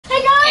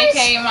guys!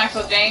 aka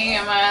Michael J,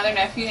 and my other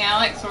nephew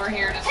Alex. We're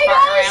here just Hey,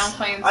 farting guys! around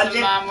playing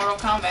some Mortal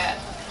Kombat.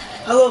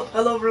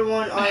 Hello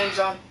everyone, I am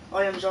John.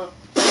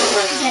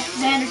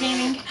 Xander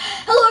Gaming.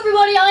 Hello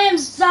everybody, I am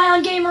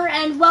XyonGamer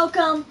and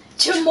welcome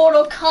to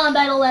Mortal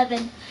Kombat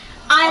 11.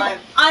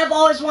 I've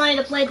always wanted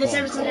to play this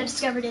ever since I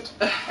discovered it.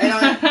 And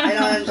I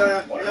am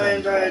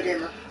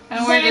XyonGamer.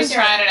 And we're just Xander,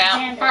 trying it out,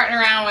 Xander. farting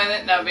around with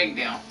it, no big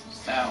deal.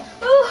 So.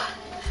 Ooh,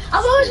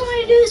 I've always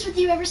wanted to do this with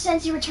you ever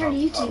since you returned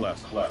to YouTube.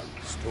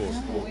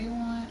 We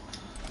want.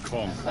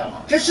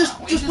 Just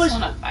We just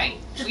want to fight.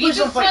 We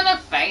just want to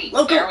fight.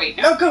 There we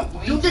go. Loco,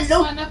 We do the just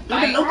loco, want to do the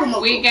fight. loco.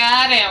 We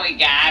got it. We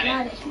got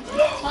Got it. it. We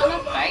just want to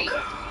fight.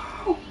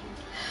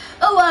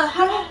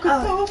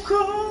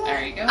 Oh,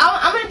 There you go.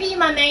 I'm gonna be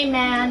my main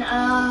man.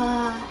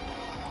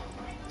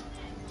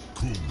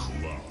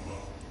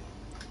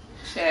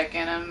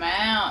 Checking them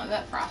out. Is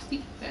that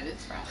Frosty? That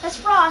is Frosty. That's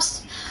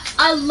Frost.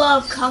 I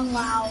love Kung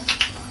Lao.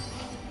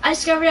 I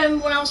discovered him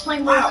when I was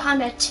playing Mortal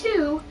Kombat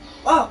 2.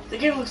 Wow, the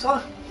game looks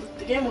awesome.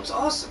 The game looks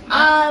awesome.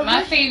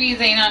 My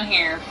Phoebe's ain't on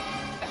here.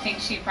 I think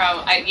she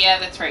probably. Yeah,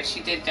 that's right. She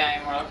did die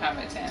in Mortal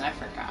Kombat 10. I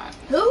forgot.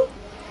 Who?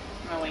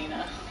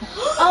 Melina.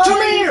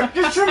 Terminator!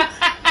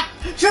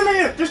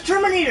 There's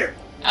Terminator!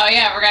 Oh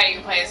yeah, I forgot you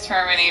can play as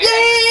Terminator.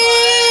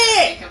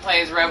 Yeah! You can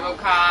play as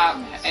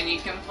RoboCop, and you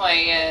can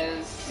play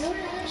as.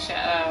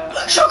 Shao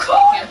You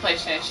Kahn! can play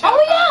Shao Oh, Kahn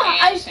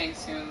yeah, and Shang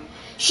Tsung.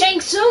 Shang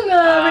Tsung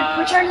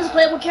returned as a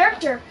playable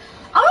character.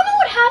 I don't know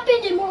what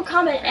happened in Mortal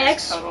Kombat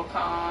X. Total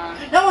Khan.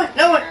 Now I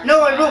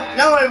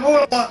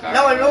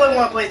really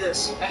want to play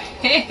this.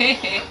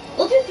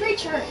 We'll do 3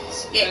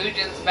 turns.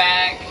 Fujin's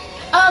back.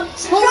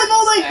 Holy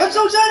moly! I'm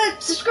so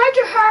excited! Subscribe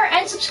to her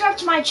and subscribe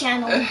to my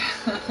channel.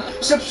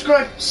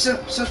 Subscribe to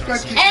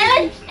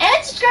and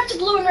subscribe to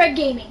Blue and Red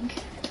Gaming.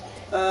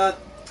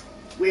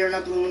 We are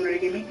not Blue and Red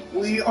Gaming.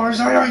 We are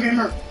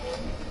XyonGamer.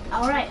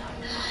 Alright.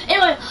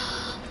 Anyway,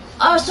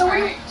 so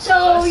Alright,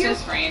 so it's you're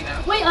just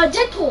random. wait,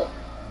 Deadpool.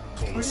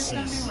 We're just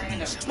gonna do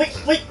random.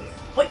 Wait.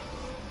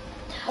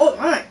 Oh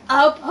my!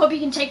 I hope you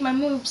can take my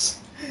moves.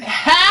 Hey,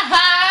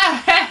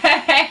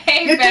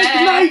 You take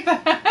mate!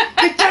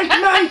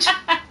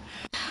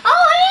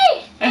 Oh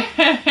hey!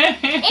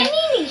 And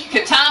Nini!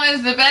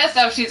 Katana's the best.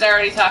 Oh, she's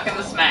already talking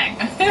the smack.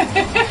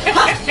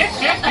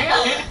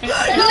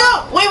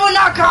 No! We will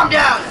not calm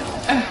down!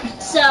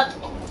 Sup?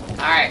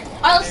 Alright,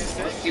 let's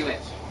do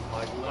it.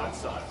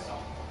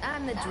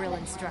 I'm the drill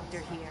instructor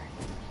here.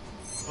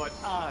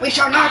 We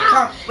shall not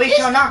calm.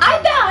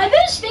 I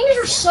bet his fingers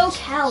are so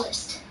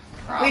calloused.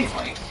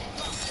 Probably.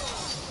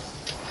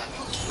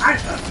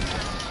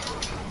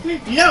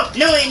 No,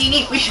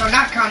 Nini, we shall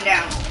not calm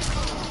down.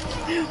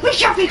 We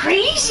shall be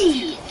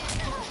crazy.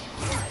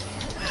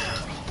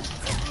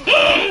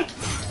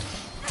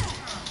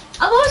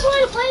 I've always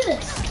wanted to play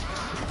this.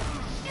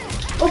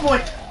 Oh boy,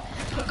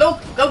 go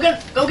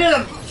get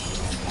him.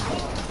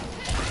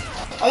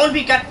 I want to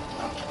be got.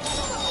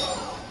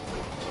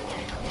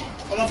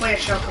 I want to play a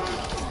Shao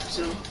Kahn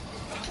soon.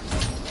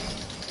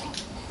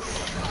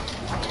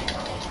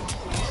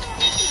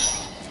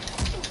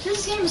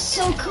 This game is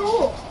so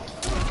cool.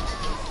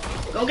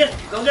 Go get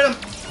him.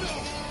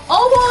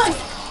 Oh boy!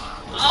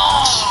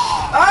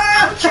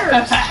 Ah! Sure.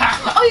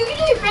 Oh, you can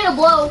do your fatal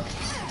blow,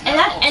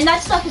 and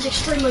that stuff is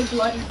extremely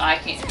bloody. I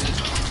can't do it.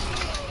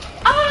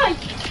 Ah!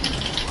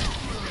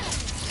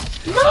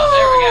 No!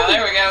 Oh,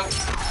 there we go.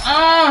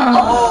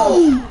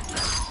 Oh!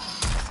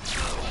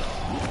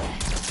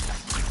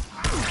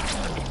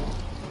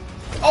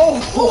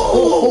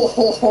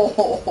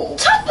 Oh!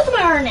 Top of the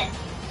morning.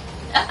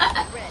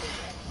 Round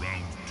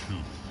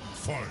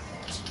 2,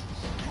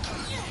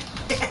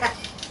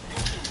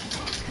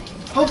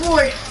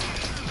 fight.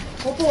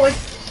 Oh boy!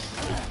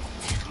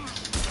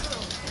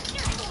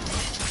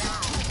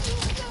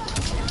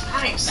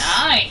 Nice.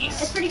 Nice.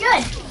 That's pretty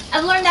good.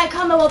 I've learned that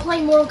combo while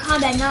playing Mortal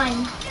Kombat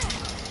 9.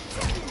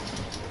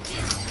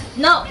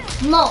 No,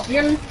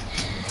 you're.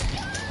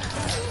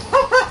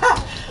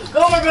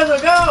 Go, my brother,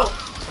 go!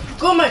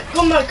 Go, my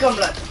comrade.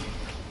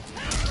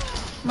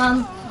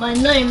 My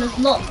name is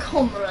not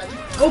Comrade.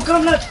 Go,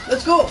 comrade.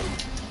 Let's go,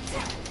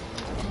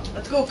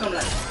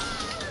 comrade.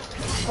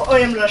 Oh, I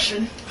am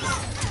Russian.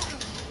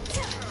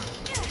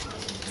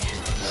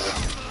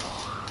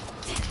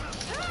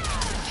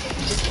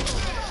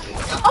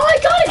 Oh, I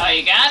got it! Oh,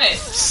 you got it.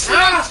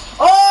 Ah!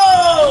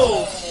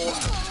 Oh!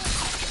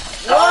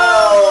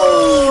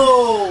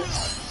 Whoa!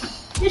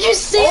 Did you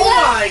see Oh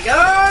that? my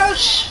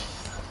gosh!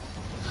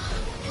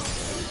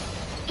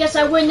 Guess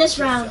I win this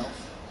round.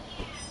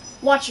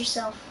 Watch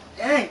yourself.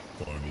 Dang.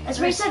 That's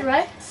what he said,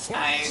 right?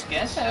 I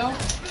guess so. I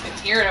can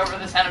hear it over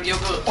the sound of your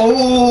boot.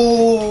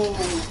 Oh!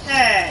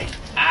 Hey!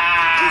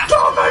 Ah!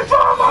 My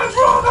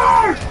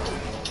brother!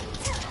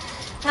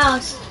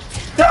 Alex.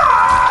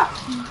 Ah!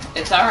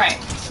 It's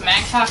alright.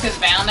 Smack talk is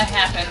bound to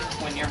happen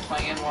when you're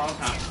playing Mortal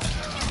Kombat.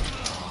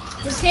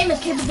 This game is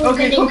capable of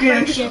ending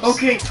friendships.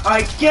 Okay,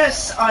 I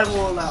guess I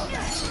will allow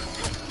that.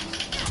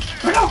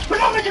 But no,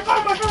 make it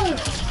fun, my brother!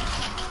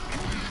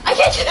 I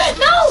can't do that!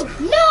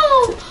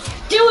 No!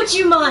 Do what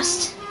you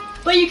must!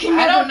 But you can I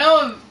never... don't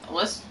know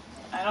List.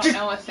 I don't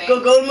know a thing.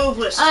 Go to move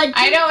list.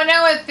 I don't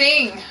know a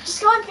thing.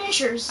 Just go on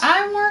finishers.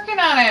 I'm working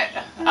on it.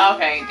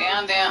 Okay,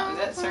 down. Is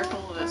that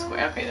circle? This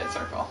way. Okay, that's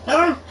circle.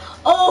 No.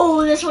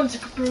 Oh, this one's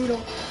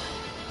brutal.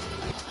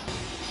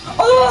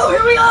 Oh,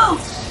 here we go.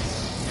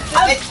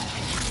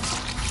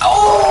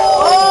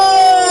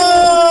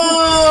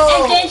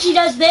 Oh! And then she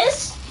does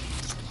this.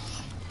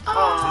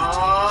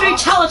 Aww.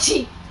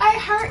 Fatality. I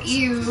hurt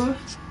you.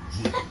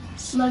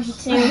 Love you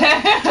too. Wait,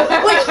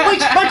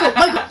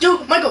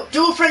 Michael,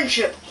 do a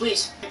friendship,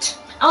 please.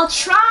 I'll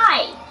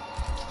try.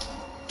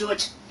 Do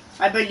it.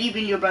 I believe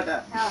in you,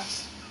 brother. No.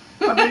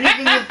 I believe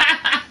in you.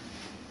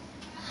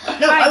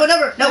 No, I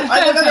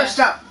will never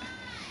stop.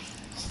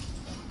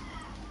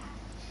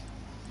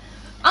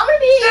 I'm gonna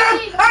be.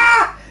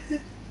 Ah!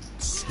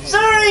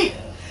 Sorry.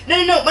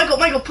 No,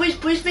 Michael, please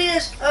be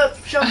as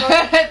Sean.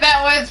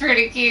 That was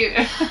pretty cute.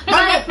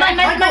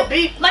 Michael,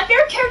 be. My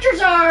favorite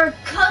characters are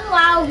Kung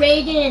Lao,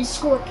 Raiden, and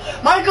Scorpion.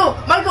 Michael,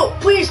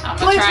 please, I'm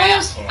please.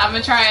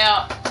 gonna try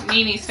out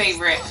Nini's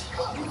favorite.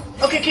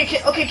 Okay,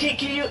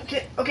 can you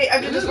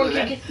after this one,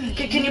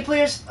 can you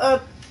play as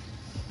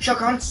Shao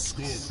Kahn?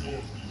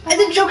 And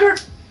then Joker.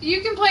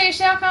 You can play a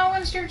Shao Kahn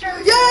when it's your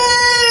turn.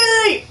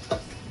 Yay!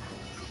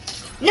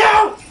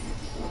 No!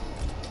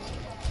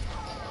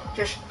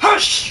 Just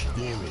hush!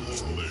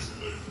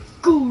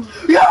 Cool.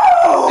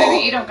 No!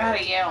 Baby, you don't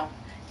gotta yell.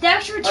 They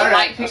actually The return.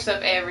 light picks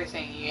up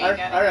everything. You ain't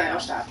gotta Alright, yell. I'll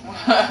stop.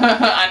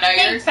 I know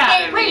you're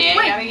excited, but you ain't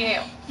wait. gotta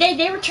yell.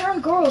 They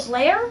return Goro's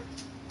lair.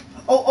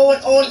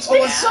 And It's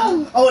been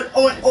so. also,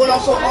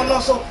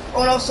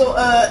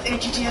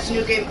 NTT has a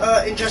new game,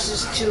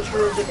 Injustice 2 for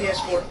the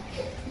PS4.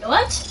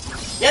 What?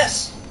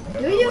 Yes.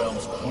 Do you?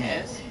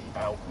 Yes.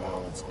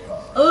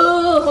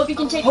 Oh, hope you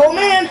can take. Oh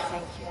man.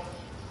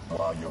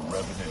 While your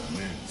revenant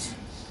lives,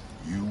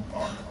 you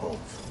are both.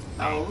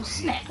 Oh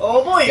snap.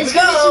 Oh boy, here It's we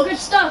gonna be some go. good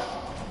stuff.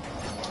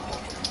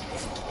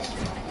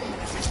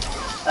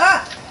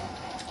 Ah.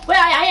 Wait,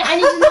 I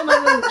need to know my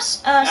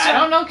moves. I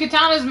don't know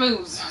Katana's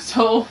moves,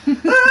 so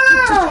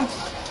Ah.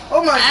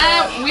 Oh my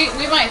god. we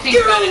might think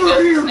about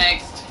it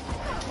next.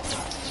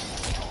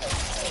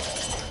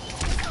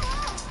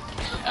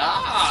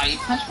 Ah, you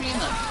punched me in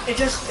the. It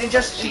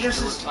just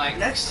Jesus, is like-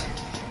 next.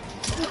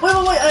 Wait,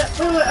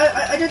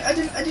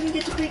 I didn't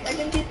get to pick, I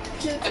didn't get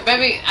to...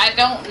 Baby, I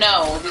don't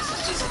know. This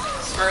is just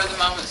spur of the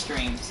moment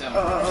stream, so.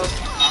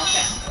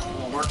 Okay,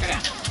 we'll work it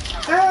out.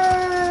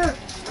 Ah!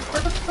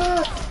 What the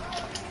fuck?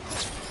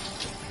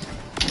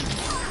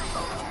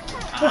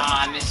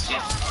 Ah, I missed you.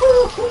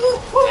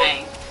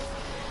 Dang.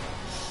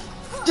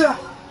 Duh.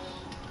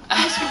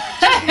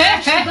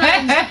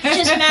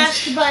 Just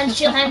mash the button.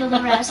 She'll handle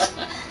the rest.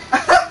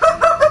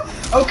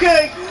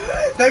 Okay,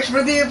 thanks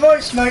for the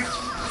advice, Mike.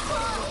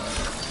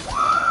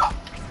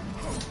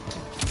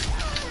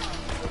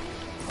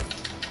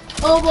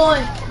 Oh boy.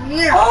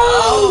 Yeah.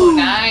 Oh,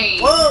 nice.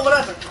 Whoa, what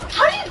happened?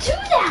 How do you do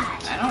that?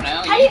 I don't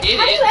know. How You do did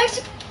how do it. you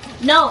execute?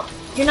 No,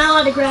 you're not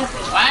allowed to grab me.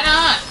 Why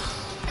not?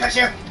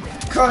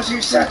 Cause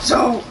he said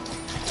so.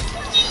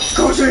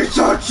 Cause he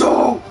said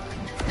so.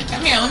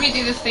 Come here, let me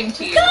do this thing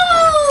to you. Go!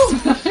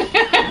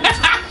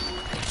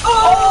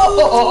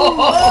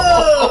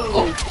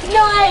 Oh!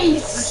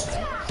 Nice.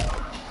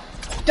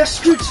 That's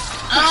good. That's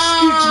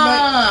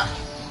Ah,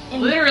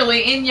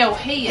 literally in your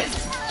head.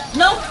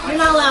 Nope, you're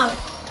not allowed. good,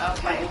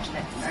 Mike. My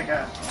internet. I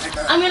got it.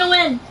 I'm gonna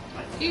win.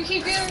 You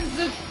keep doing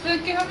the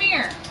come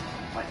here.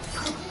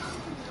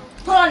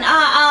 Hold on,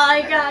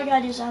 I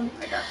gotta do something.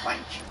 I got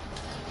punch.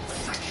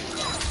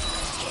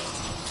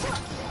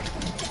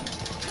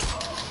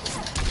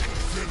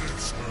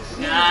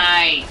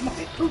 Nice.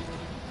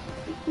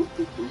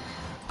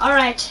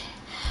 Alright.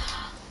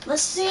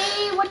 Let's see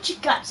what you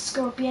got,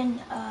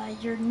 Scorpion.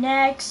 Your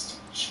next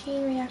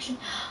chain reaction.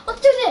 Let's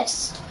do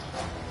this.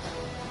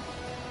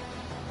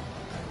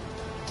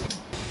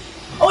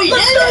 Oh, you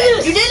Let's did do it!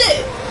 this. You did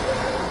it!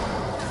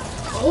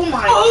 Oh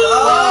my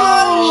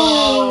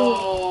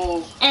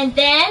Oh. And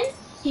then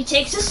he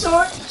takes his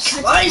sword, cuts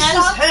Slice his head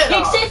his off, head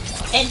kicks off. it,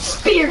 and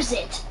spears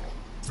it.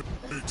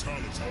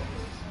 Fatality.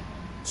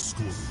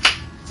 Scorpion.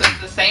 So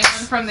it's the same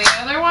one from the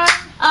other one?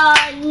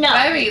 No.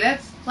 Baby,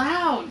 that's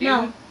loud, dude.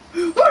 No.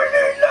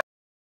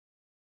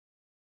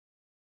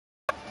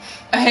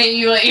 Hey,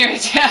 you let your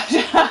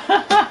chapter.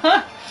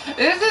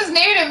 This is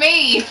new to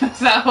me,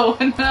 so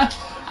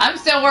I'm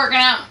still working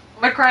out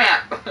my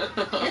crap.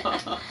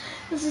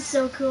 This is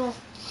so cool.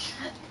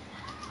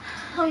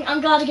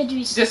 I'm glad to get to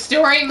be. The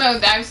story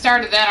mode, I've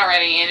started that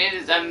already, and it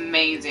is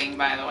amazing,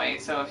 by the way.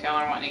 So if y'all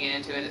are wanting to get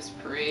into it, it's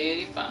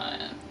pretty fun.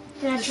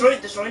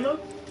 Destroy mode?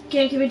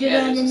 Can we do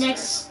Yeah, that in the this is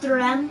next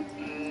thread?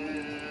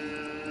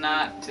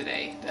 Not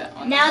today. That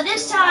one. Now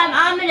this time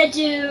I'm gonna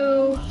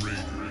do.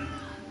 Raiden.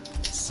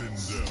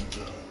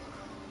 Cinderella.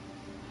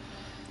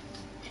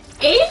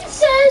 Aiden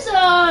says,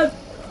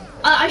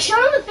 I showed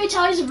him the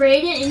fatalities of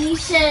Raiden, and he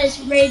says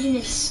Raiden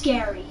is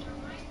scary.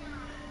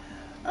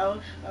 I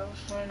was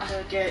trying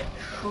to get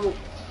who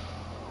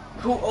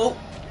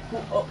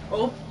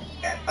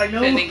I know.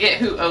 Then to get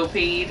who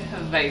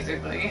OP'd,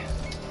 basically.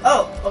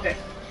 Oh, okay.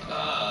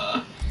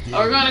 Oh,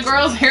 we're going to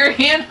girls'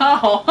 area?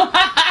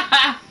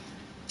 Oh.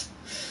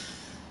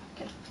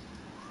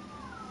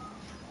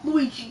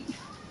 Luigi.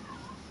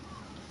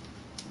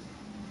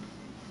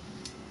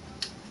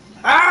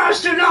 Ah,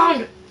 it's too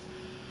long!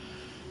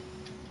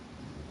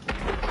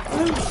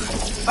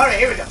 Alright,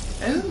 here we go.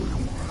 Ooh.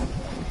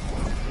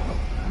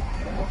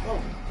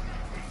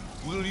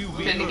 Will you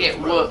be Didn't get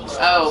whooped.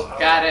 Oh,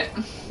 got it.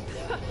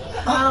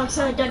 Oh,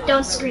 so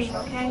don't scream,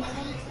 okay?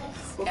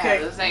 Okay.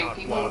 Yeah, the same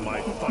people my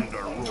thunder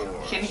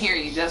roar? can hear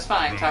you just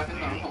fine talking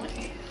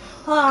normally.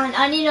 Hold on,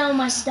 I need all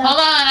my stuff. Hold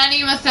on, I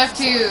need my stuff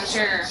too,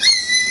 sure.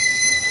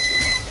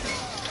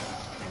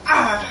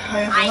 Ah,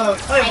 I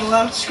have a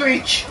loud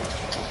screech.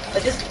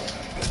 Like this.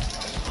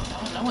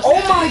 No, it's Oh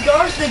not. my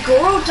gosh, the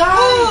Goro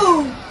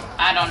died!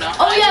 I don't know.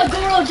 Oh yeah,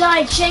 Goro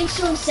died. Shang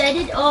Tsung said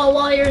it. Oh,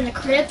 while you're in the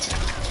crypt.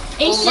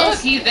 He Well, look,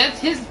 says, that's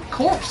his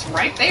corpse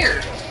right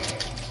there.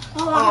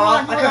 hold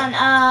on.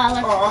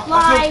 Let's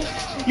fly.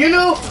 You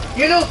know,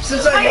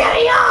 since I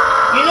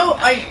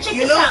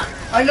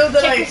know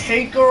that I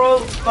hate Goro,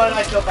 but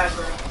I feel bad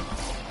for him.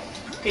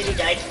 Because he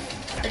died.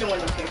 I don't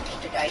want no characters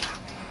to die.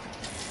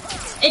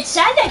 It's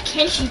sad that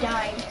Kenshi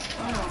died.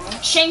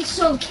 Shang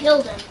Tsung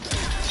killed him.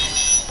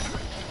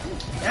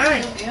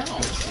 Dang.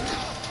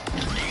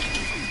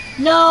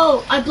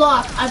 No, I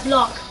block.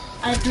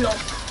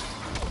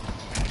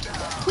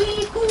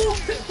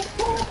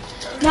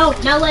 No,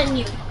 not letting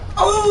you.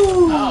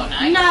 Oh! Oh,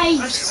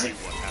 nice.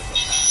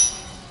 Nice.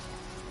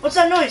 What's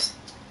that noise?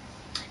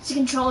 It's the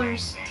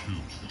controllers.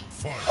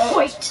 Oh,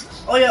 Wait.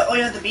 oh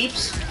yeah, the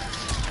beeps.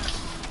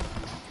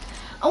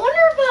 I wonder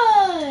if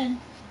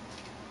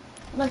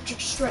electric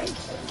strike.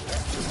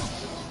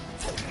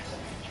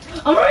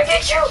 I'm gonna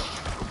get you.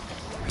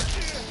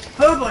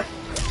 Oh boy.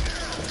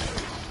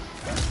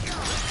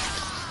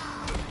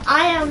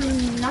 I am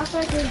not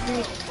that good at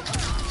reading.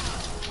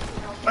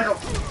 Michael,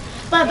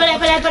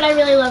 But I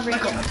really love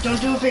reading. Michael,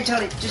 don't do a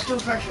fatality. Just do a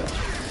friendship.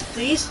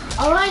 Please?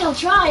 Alright, I'll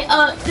try.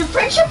 The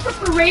friendship for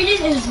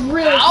Raiden is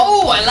really good.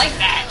 Oh, I like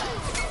that.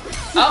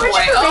 The Oh, friendship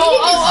wait. for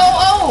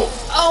Raiden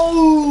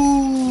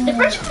Oh. The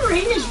friendship for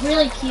Raiden is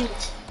really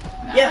cute.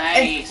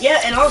 Nice.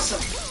 And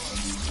awesome.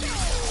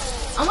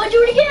 I'm gonna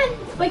do it again.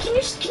 Wait, can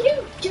you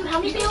do how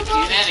many Do people?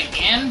 that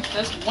again?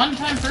 That's one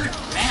time per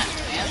match,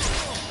 man.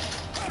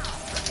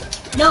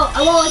 No,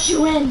 I won't let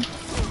you win.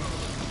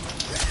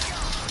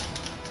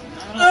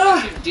 I don't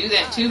want you to do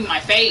that to my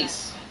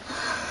face,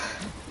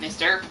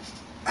 mister.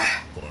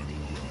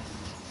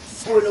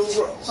 Final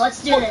round.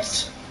 Let's do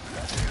this.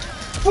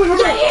 Final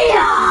round.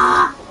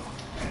 Yeah!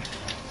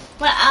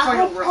 Wait,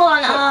 Final hold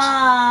round.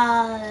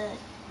 on.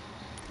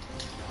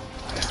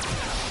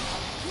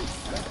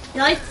 You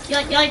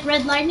like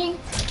Red Lightning?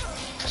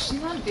 She's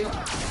not doing it.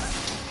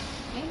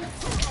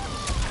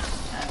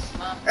 That's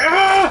not what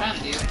Ah! I'm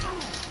trying to do.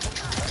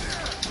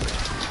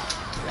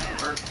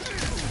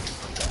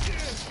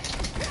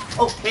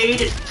 Oh,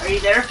 Aiden, are you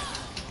there?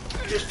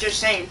 Just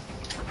saying.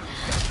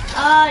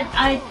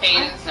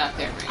 Aiden's not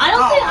there. Right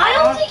I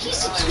don't think he's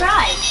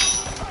subscribed.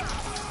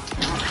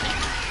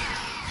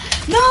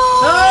 No!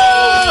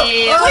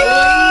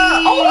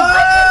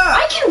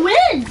 I can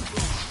win.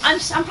 I'm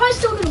probably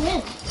still gonna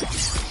win.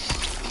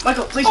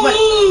 Michael, please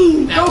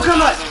win. That Go, was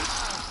come on. awesome.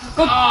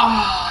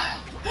 Oh.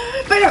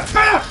 Better.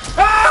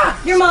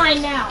 Ah! You're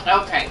mine now.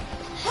 Okay.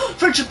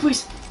 Friendship,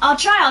 please. I'll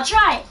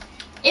try.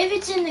 If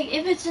it's in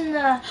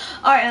the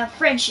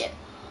friendship.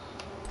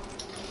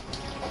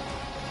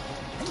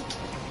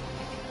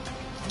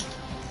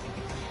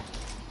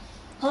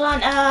 Hold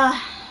on,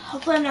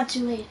 hopefully I'm not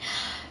too late.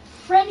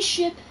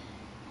 Friendship.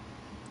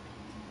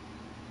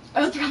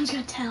 Oh, Brown's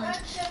got talent.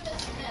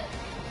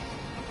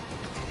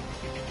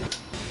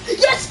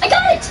 Yes, I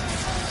got it!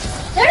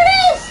 There it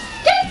is!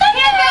 Get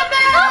that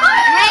back!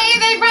 Hey,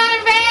 they brought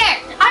him back!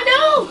 I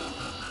know!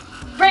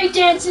 Break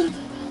dancing.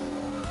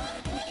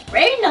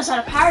 Raiden knows how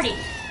to party.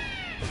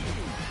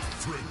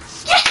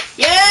 Yes!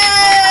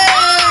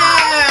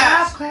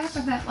 Yeah! Stop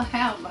clapping that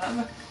loud,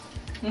 Bubba.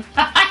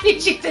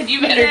 She said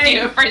you better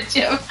do a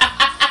friendship.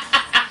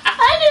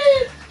 I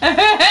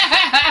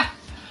did.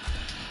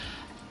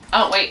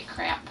 Oh, wait,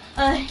 crap.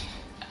 Okay.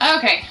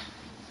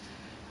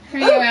 Here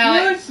you, Oh,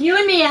 Alex. you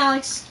and me,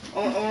 Alex. I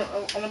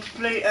want to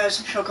play as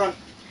Shokan.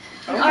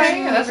 Okay,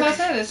 Alright. that's what I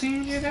said. As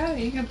soon as you go,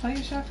 you can play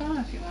Shotgun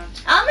if you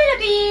want. I'm gonna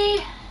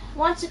be.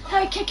 Can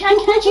I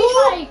change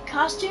my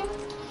costume?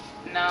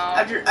 No.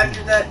 After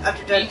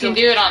that. You can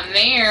do it on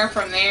there,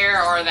 from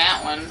there, or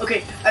that one.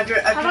 Okay, after.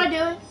 How do I do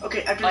it?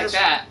 Okay, after Like this.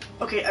 that.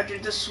 Okay, after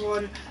this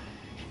one,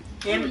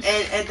 him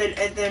and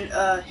then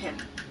him.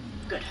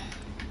 Good.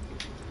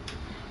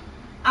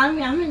 I'm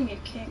gonna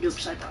get kicked. Noob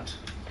Saibot.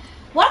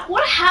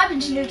 What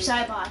happened to Noob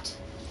Saibot?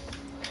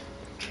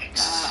 I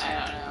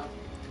don't know.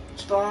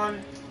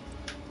 Spawn.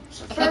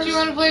 I thought you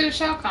wanted to play with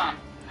Shao Kahn.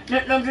 No,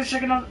 I'm just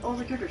checking out all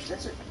the characters.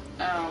 That's it.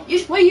 Oh. You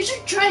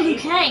should try Liu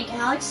Kang,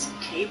 Alex.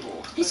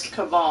 Cable. It's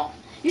Cabal.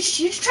 You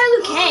should try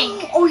Liu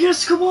Kang. Oh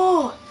yes, come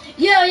on.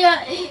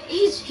 Yeah.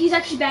 He's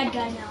actually bad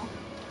guy now.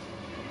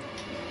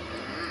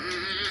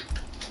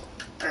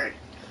 Alright.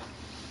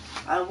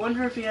 I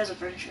wonder if he has a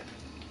friendship.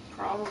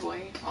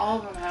 Probably. All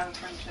of them have a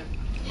friendship.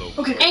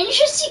 Okay. And you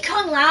should see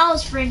Kung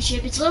Lao's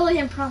friendship. It's literally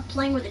him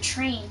playing with a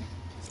train.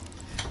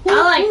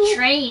 I like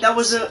trains. That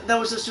was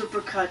a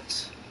super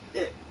cut.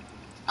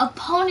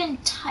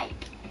 Opponent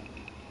type.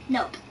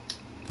 Nope.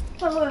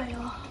 Wait.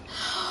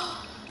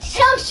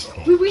 Alex,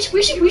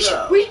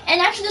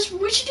 and after this,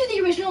 we should do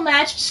the original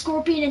match,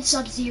 Scorpion and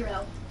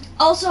Sub-Zero.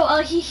 Also,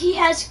 he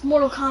has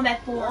Mortal Kombat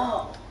 4.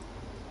 Wow.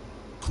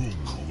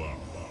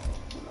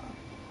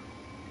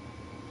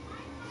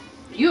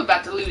 You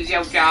about to lose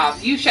your job.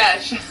 You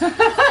shush.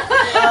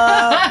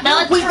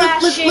 Now Wait,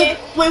 trash it.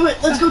 wait,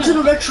 let's go to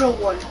the retro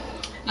one. You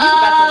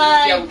about to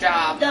lose your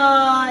job.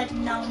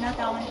 No, not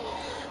that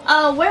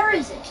one. Where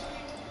is it?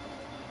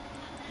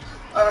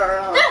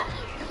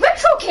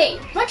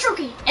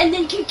 Retrocade. And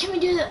then can we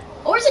do the,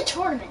 or is it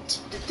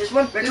tournament? This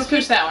one, Just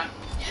push that one.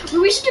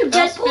 We should do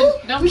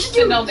Deadpool. Don't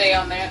spend all day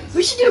on that.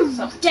 We should do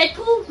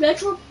Deadpool,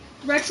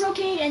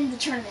 Retrocade, and the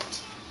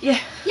tournament. Yeah.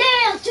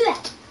 Yeah, let's do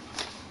that.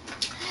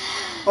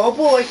 Oh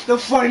boy, the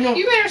final.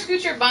 You better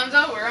scoot your buns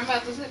over. I'm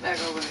about to sit back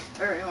over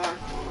there. Alright, hold on.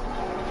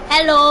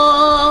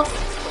 Hello.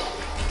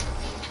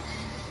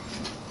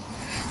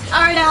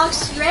 Alright,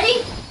 Alex,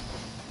 ready?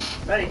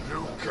 Ready.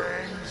 Liu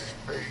Kang's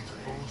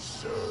faithful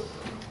servant.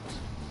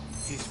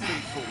 His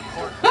faithful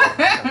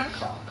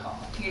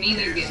Your knees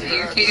are getting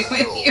irritated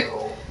with you.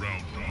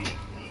 Round one.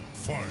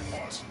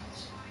 Fight.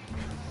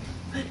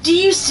 Do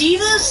you see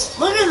this?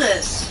 Look at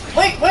this.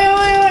 Wait.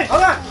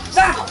 Hold on.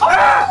 Stop.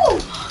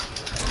 Oh!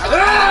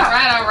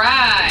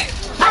 Alright.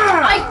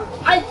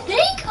 I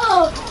think,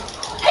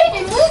 hey,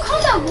 in Mortal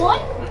Kombat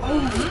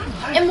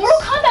 1, in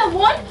Mortal Kombat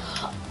 1,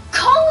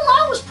 Kung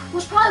Lao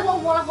was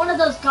probably one of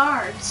those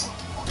guards.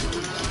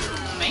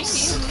 Maybe.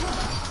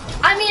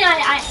 I mean,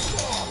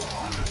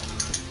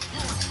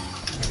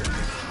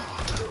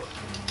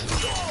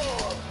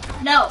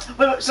 No.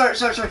 Wait, sorry.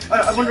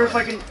 I wonder if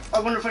I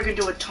can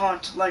do a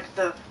taunt like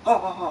the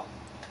ho.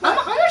 I'm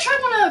gonna try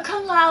one of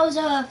Kung Lao's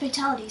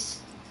fatalities.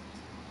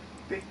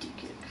 50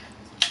 kick.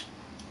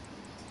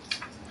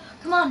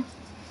 Come on.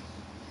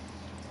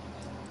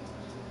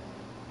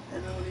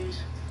 Abilities.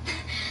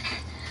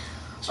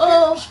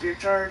 Oh. Spear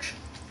charge.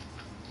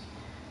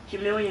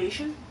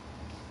 Humiliation.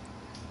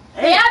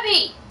 Hey,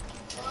 Abby!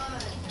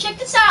 Check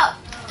this out!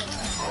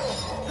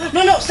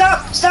 No,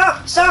 stop!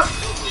 Stop!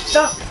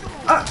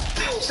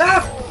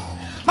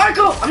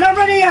 Michael, I'm not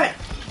ready yet!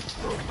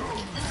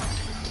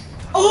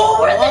 Oh,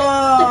 we're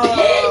the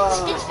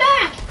pit! It's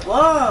back!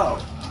 Whoa!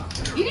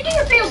 You can do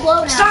your fatal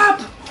blow now.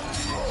 Stop!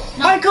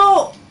 No.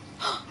 Michael!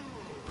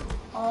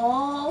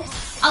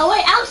 Oh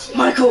wait, Alex!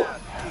 Michael!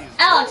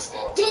 Alex,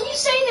 didn't you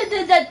say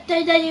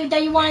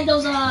that you wanted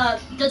those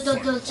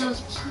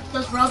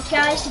rope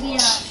guys to be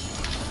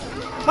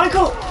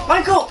Michael!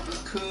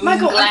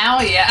 Wow,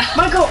 yeah.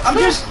 Michael,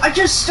 I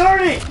just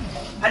started!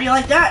 How do you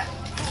like that?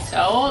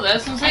 So,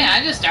 that's what I'm saying.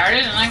 I just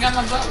started and I got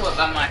my butt whooped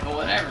by Michael.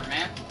 Whatever,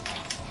 man.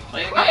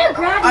 Play the I'm gonna game.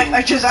 grab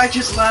you. I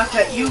just laughed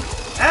at you.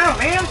 Ow,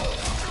 man!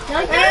 You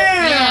like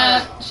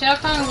that? Yeah, Shao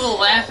Kahn's little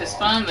laugh is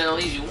fun, but it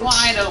leaves you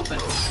wide open.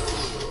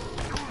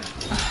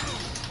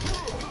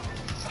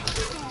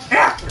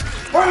 Yeah!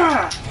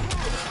 Wah!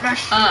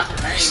 Smash!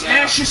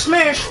 There you go.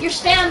 Smash! You're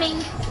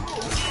spamming.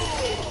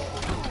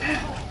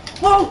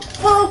 Whoa!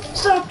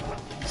 Stop!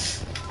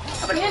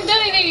 I haven't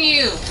done anything to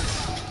you.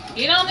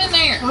 Get on in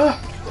there.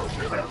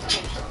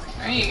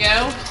 There you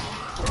go.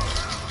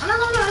 No,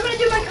 I'm gonna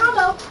do my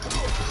combo.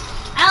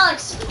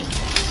 Alex,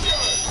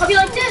 I'll be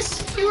like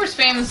this. You were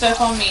spamming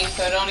stuff on me,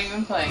 so don't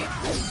even play.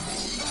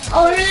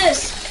 Oh, look at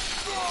this.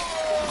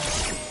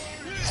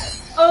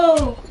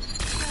 Oh.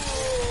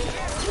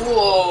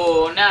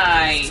 Whoa,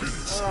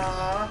 nice.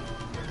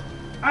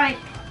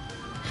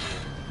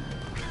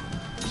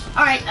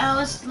 Alright,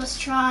 let's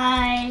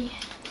try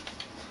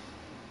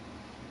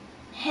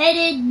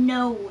Headed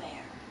Nowhere.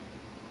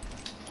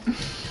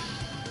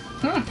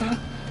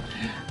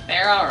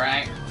 They're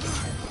alright.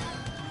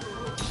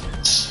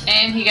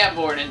 And he got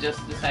bored and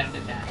just decided to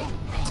die.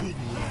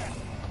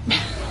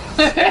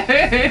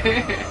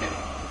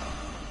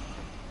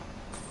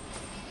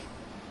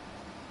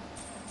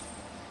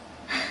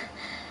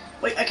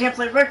 Wait, I can't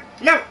play red.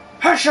 No!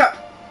 Hush up!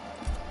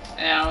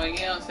 No, you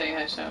don't say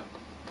hush up.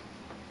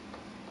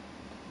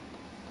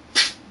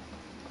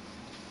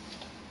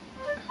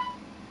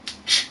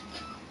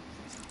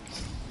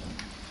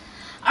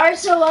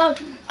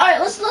 Alright,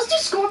 let's do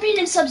Scorpion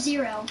and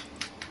Sub-Zero.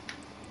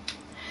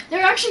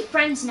 They're actually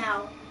friends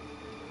now.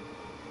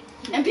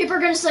 And people are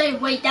gonna say,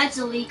 wait, that's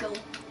illegal.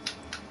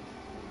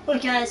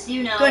 Because,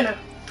 you know, Gonna.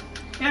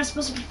 you're not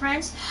supposed to be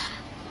friends.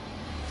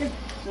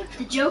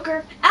 The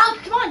Joker. Alex,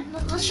 come on,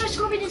 let's try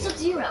Scorpion and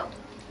Sub-Zero.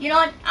 You know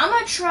what, I'm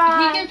gonna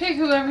try... He can pick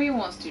whoever he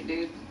wants to,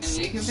 dude. And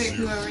you can pick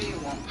whoever you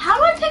want. How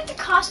do I pick the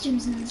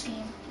costumes in this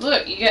game?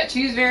 Look, you got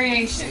choose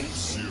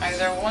variations.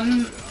 Either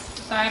one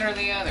side or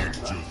the other.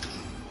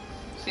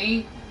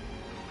 See?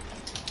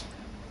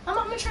 I'm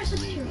gonna try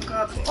Sub-Zero.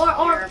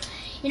 Or,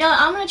 you know,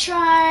 I'm gonna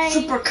try...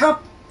 Super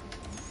Cup!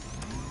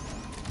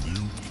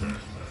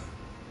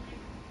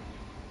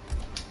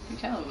 You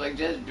kind of look like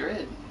Judge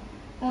Dredd.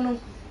 Oh no.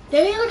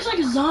 Then he looks like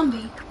a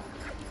zombie.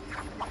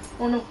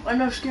 Oh no, I'm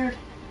not scared.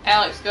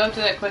 Alex, go up to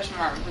that question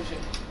mark and push it.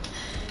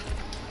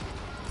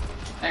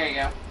 There you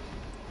go.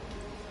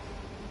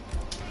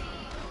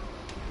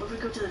 What if we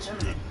go to the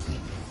tournament?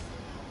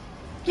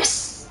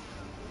 Yes!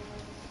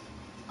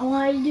 I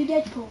wanted to do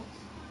Deadpool.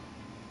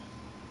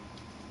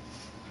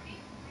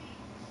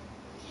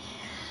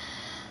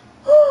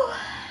 Whew.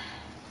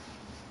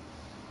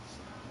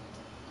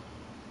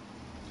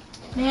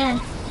 Man.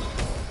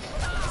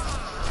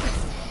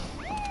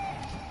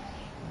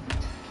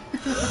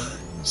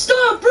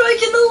 Stop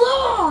breaking the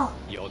law!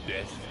 Your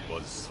death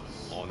was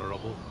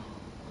honorable.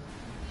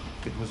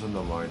 It was on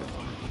the line of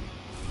duty.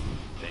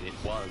 Then it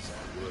was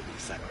a worthy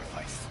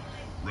sacrifice.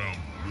 Round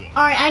one.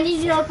 Alright, I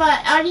need to know if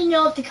I need to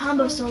know if the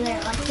combo's still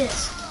there, like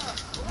this.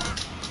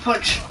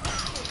 Punch.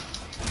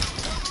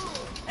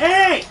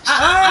 Hey!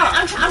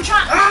 I'm trying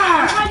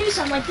to do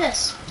something like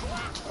this.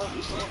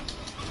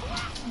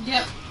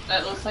 Yep,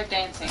 that looks like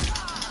dancing.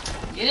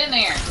 Get in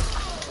there.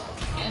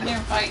 Get in there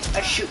and fight.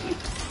 I shoot you.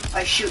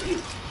 I shoot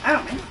you.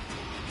 Ow, man.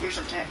 Here's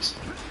some text.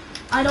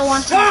 I don't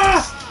want to.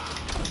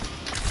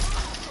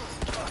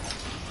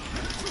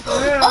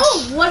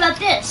 Oh, what about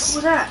this?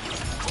 What's that?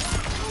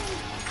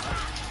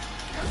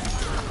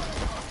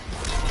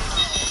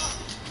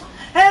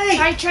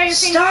 Hey! Try your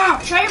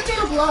Stop! Try your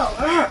fatal blow.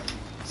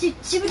 See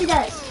what he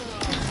does.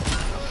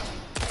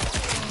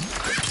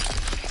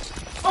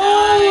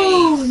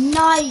 Oh,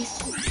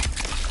 nice.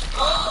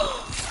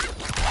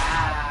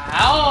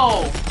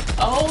 Ow!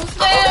 Oh,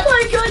 snap! Oh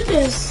my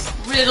goodness!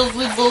 Riddled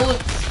with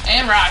bullets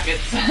and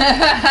rockets.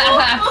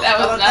 That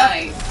was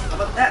nice. How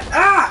about that?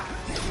 Ah!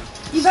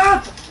 He's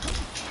up!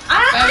 I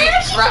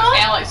actually thought,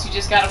 Alex, you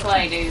just gotta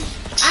play, dude.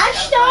 I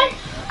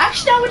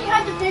actually thought when you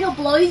had the fatal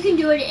blow, you can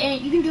do it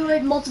and you can do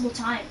it multiple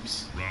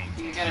times.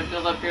 You gotta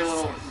build up your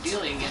little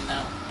dealing again,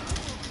 though.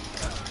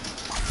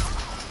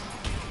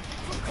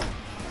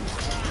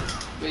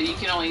 But you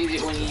can only use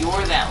it when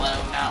you're that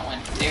low, not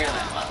when they're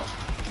that low.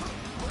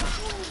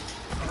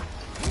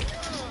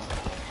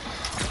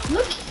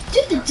 Look,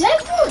 dude, the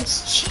Deadpool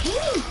has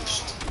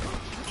changed.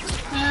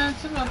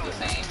 It's about the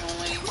same,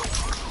 only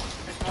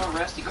there's more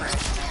rusty crap in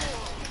there.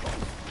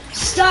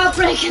 Stop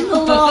breaking the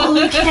law,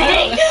 Liu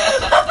Kang.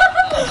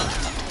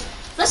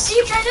 Let's see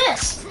you try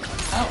this.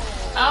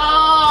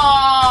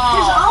 Oh!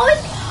 There's always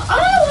I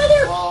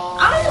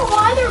don't know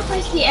why they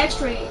replaced the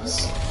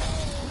X-rays.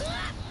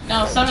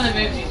 No, some of the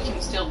moves you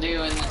can still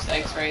do in this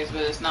X-rays,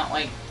 but it's not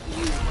like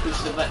you push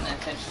the button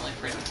intentionally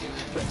for it to do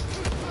it.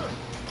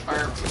 Or,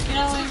 you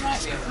know, it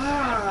might be.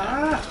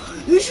 Ah!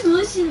 You should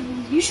really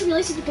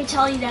see the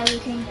fatality that Liu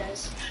Kang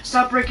does.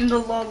 Stop breaking the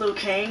law, Liu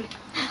Kang.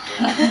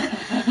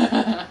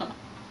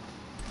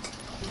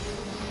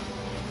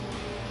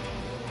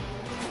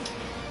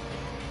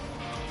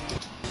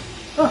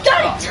 Oh,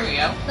 got it! Here we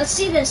go. Let's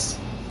see this.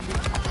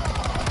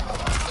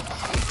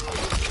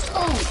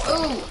 Oh!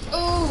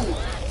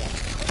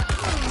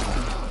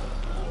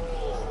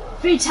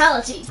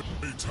 Fatality.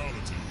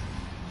 Fatality.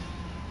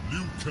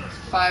 Liu Kang.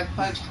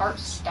 5-punch heart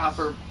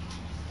stopper,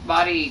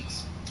 body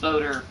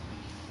exploder.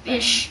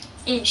 Ish.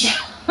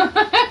 Alright,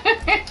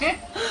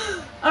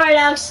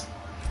 Alex.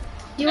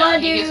 Do you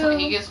want to do...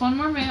 He gets one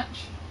more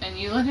match, and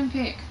you let him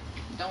pick.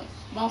 Don't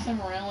boss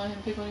him around, let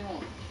him pick what he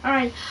wants.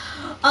 Alright.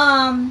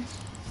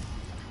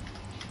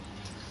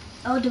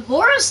 Oh,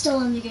 Devora's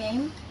still in the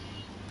game.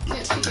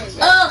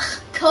 Ugh,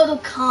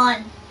 Kotal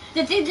Khan.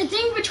 The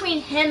thing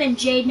between him and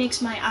Jade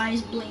makes my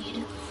eyes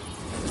bleed.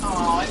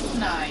 Oh, it's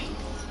nice.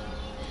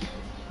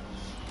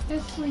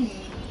 It's sweet.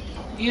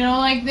 You don't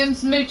like them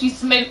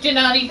smooching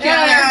on each other?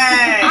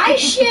 I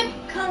ship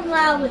Kung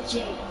Lao with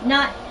Jade,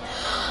 not...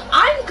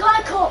 I'm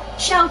glad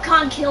Shao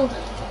Kahn killed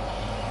him.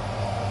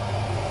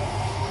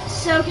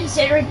 So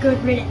consider it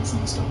good riddance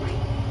in the story.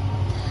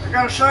 I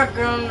got a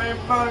shotgun,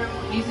 everybody.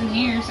 He's in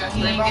here, so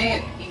he ain't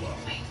dead.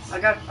 I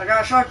got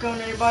a shotgun,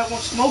 anybody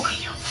want smoke?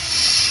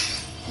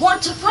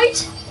 Want to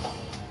fight?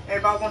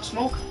 Everybody want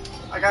smoke?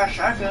 I got a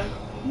shotgun.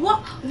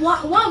 What? Why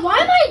am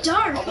I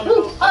dark?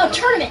 Ooh,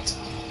 tournament.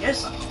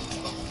 Yes.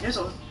 Yes,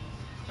 sir.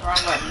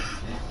 Wrong button.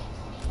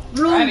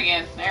 Room. Try it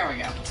again. There we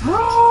go.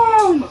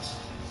 Boom!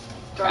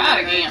 Try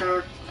it again.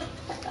 Try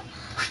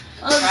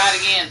it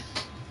again.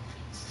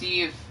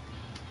 See if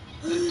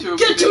the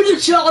Get to the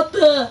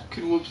chopper.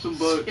 can whoop some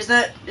butt. Is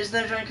that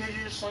Johnny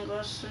Cage's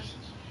sunglasses?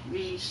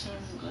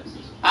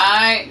 Sunglasses.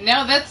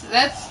 No, that's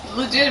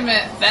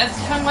legitimate. That's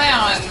Kung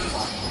Lao, and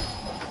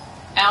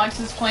Alex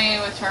is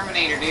playing with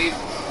Terminator, dude.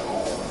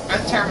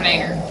 That's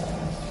Terminator.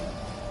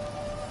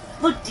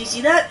 Look, do you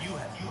see that?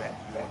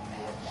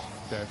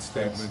 That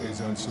statement is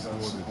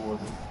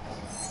unsupported.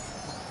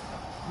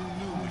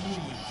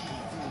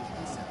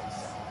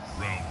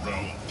 Round.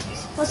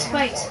 Let's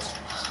fight.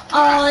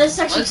 Oh, this is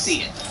actually... Let's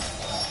see it.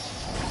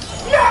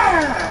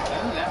 Yeah!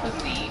 Oh, that was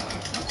neat.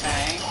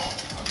 Okay.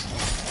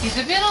 He's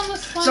a bit on the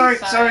slow side.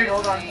 Sorry,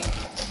 hold on.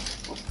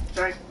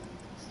 Sorry.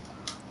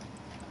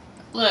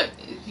 Look,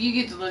 if you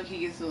get to look, he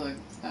gets to look.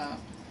 Stop.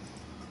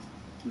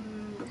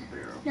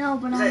 No,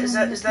 but Is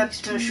that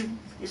to shoot?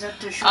 Is that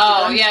to shoot?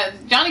 Oh the gun? yeah,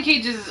 Johnny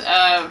Cage's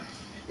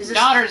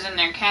daughter's in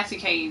there, Cassie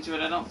Cage,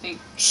 but I don't think.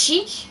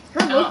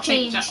 Her look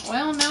changed.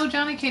 Well, no,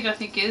 Johnny Cage I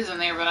think is in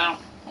there, but I don't.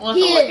 We'll have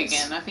to look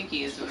again. I think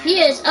he is in there. He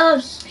is.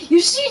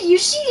 You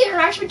see the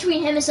interaction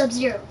between him and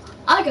Sub-Zero.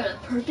 I got a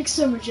perfect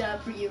summer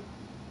job for you.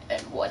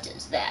 And what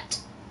is that?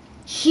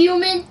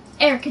 Human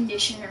air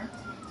conditioner.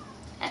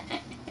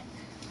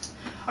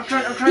 He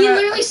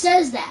literally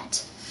says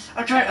that.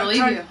 I'm trying to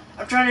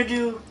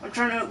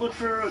look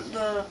for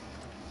the.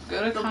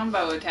 Go to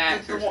combo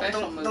attacks or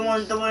special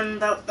moves. The one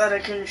that I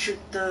can shoot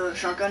the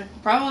shotgun.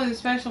 Probably the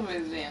special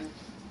moves in.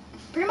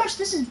 Pretty much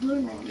this is Blue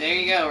Ring. There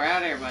you go,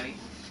 right there, buddy.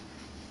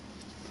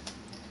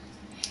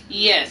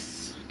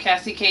 Yes,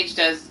 Cassie Cage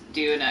does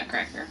do a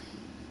nutcracker.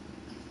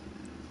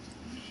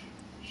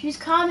 She's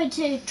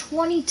commented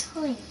 20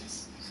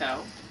 times.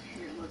 So.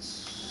 Here,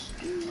 let's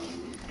do.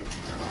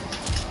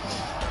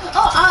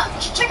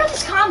 Check out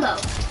this combo.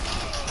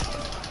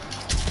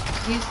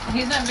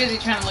 He's not busy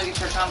trying to look at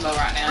your combo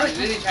right now. He's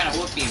busy trying to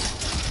whoop you.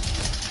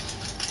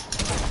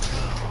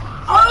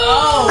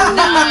 Oh,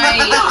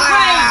 nice!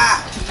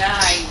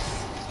 Nice.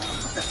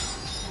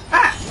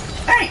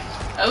 Hey!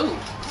 Oh.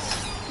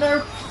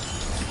 No.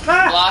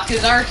 Block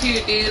is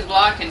R2, dude.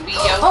 Block and be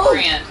your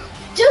friend.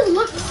 Dude,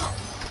 look.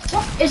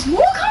 Is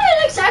Mortal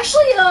Kombat X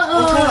actually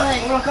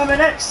Mortal Kombat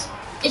X?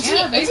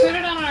 Yeah, they put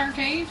it on an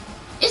arcade.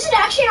 Is it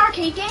actually an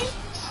arcade game?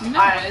 No,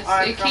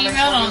 it came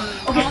out on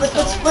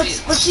console.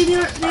 Let's see the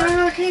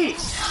arcade.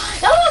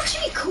 That would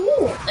actually be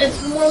cool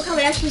if Mortal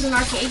Kombat X was an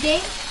arcade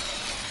game.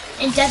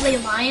 And Deadly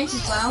Alliance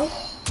as well.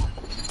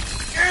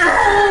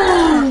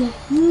 Oh,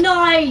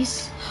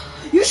 nice.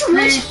 You should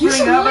really check out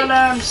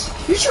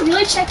you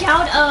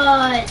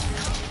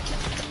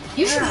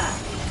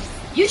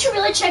should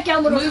really check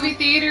out Mortal Movie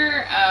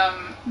theater.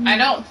 I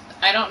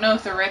don't know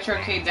if the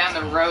Retrocade down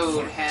the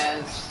road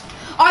has.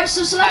 Alright,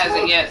 so that's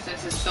hasn't yet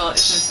since it's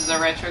a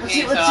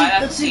Retrocade, so I'd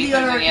have to see if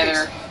there's any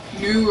other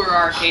newer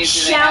arcades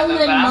that they have,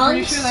 but I'm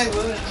pretty sure they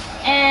would.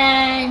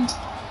 And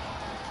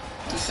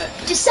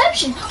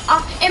Deception.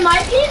 In my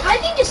opinion, I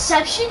think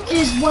Deception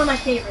is one of my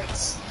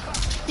favorites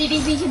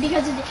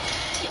because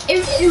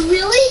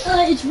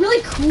it's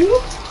really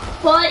cool,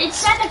 but it's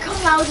sad that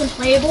Kung Lao isn't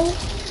playable.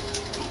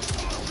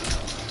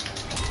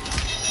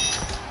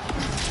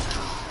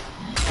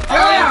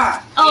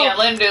 Yeah,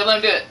 let him do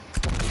it.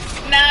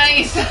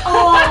 Nice!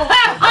 Oh,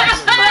 I'm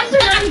surprised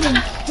they're not even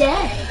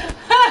dead.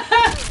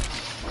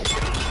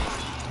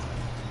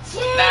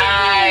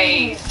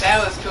 Nice! That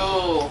was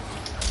cool.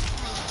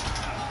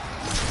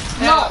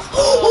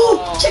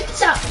 Oh, check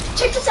this out!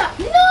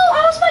 No, I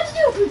was about to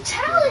do a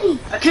brutality!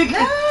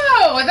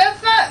 No,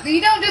 that's not,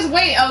 you don't just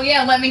wait, oh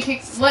yeah, let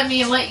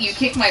you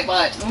kick my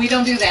butt. We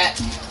don't do that.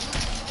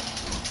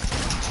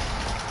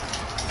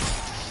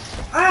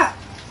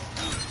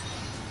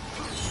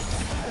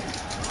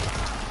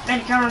 And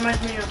it kind of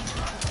reminds me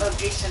of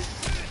Jason.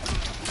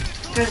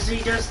 Because he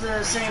does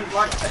the same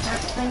block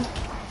attack thing.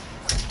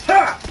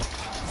 Ha!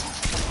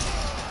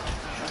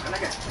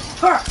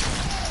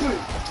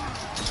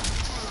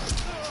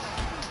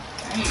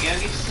 There you go,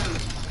 get you some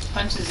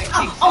punches and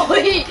kicks. Oh,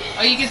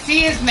 you can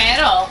see his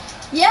medal.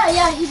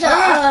 Yeah, he's a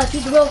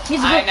robot.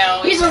 I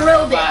know, he's a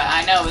robot.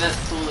 I know, but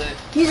that's cool.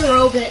 He's a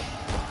robot.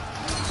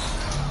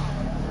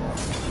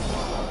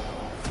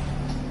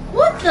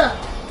 What the?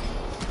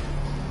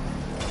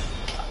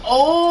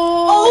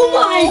 Oh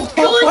my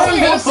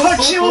goodness!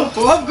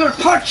 I'm gonna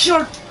punch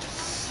you!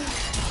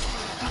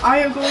 I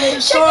am going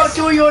to saw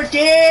through your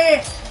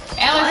day!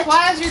 Alex,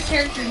 why is your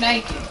character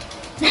naked?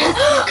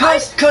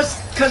 Cause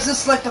this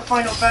is like the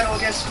final battle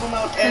against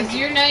Kombat and... Cause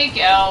you're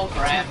naked. Oh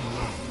crap.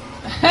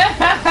 I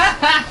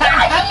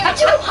can't even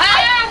do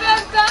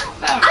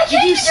I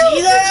can't even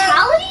do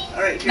brutality?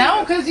 Alright,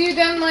 no, cause you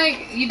done.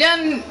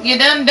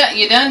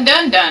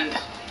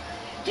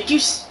 Did you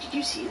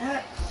see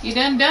that? You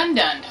done.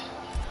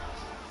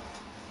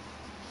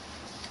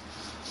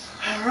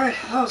 Alright,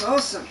 that was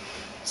awesome.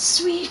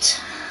 Sweet.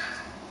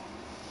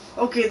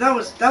 Okay, that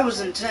was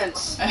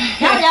intense.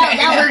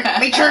 That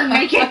Me turn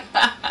naked.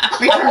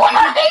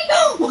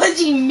 Why was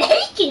he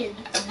naked?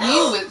 He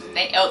was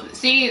naked. Oh,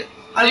 see,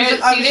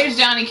 there's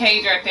Johnny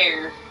Cage right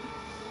there.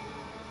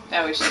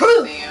 That was just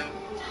him.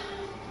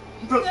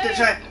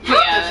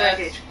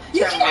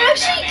 You can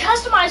actually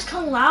customize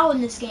Kung Lao in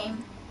this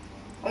game.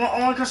 I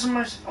want to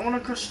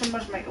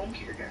customize my own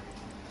character.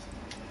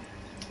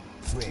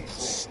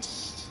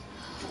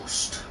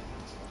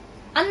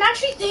 I'm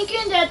actually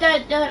thinking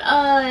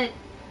that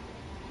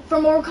for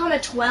Mortal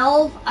Kombat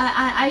 12,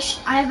 I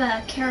have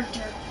a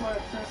character for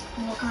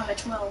Mortal Kombat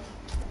 12.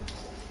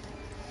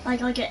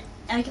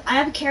 I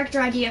have a character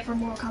idea for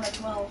Mortal Kombat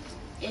 12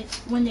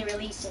 when they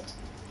release it.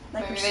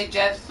 Maybe they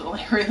just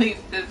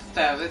released this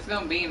stuff. It's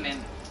gonna be a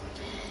minute.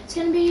 It's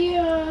gonna be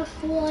a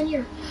full-on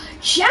year.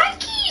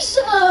 Jackie's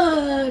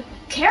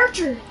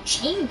character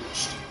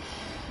changed.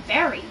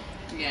 Very.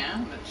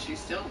 Yeah, but she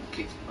still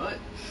kicks butt.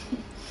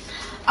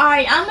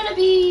 Alright, I'm gonna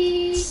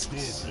be...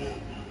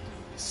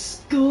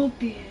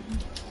 Scorpion.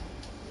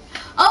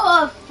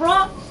 Oh,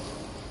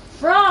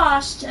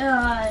 Frost,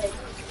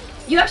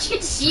 you actually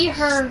get to see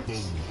her...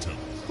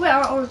 Wait,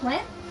 are we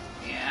playing?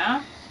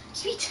 Yeah?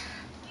 Sweet.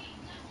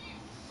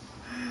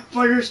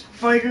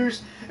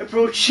 Fighters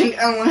approaching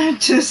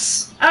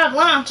Atlantis.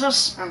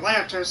 Atlantis.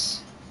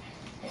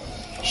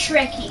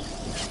 Shrekky.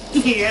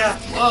 Yeah.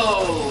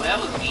 Whoa, that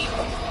was neat.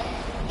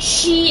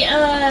 She,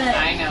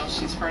 I know,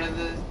 she's part of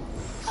the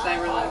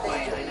Cyberlink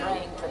way, I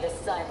know. For the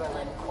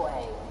Cyberlink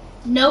Quay.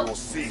 Nope. We'll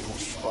see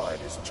whose spine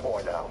is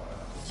torn out.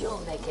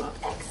 You'll make an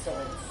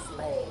excellent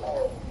slave.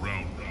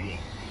 Round one.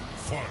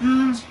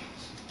 Fight.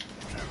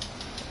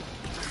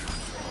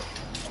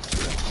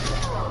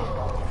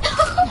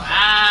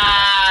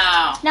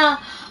 Wow! Now,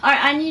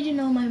 alright, I need to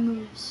know my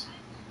moves.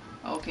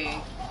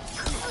 Okay.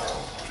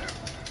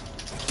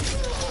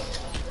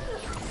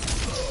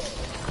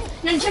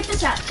 No, check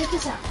this out.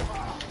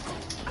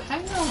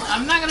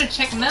 I'm not gonna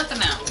check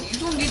nothing out. You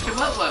gonna get your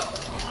butt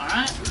whooped,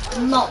 alright?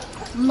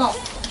 No.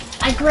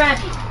 I grab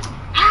you.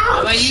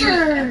 How about you?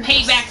 Ouch!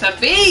 Payback's a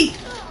B!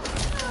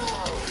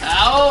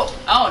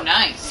 Oh,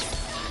 nice.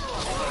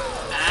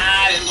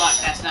 Ah, I didn't block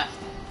fast enough.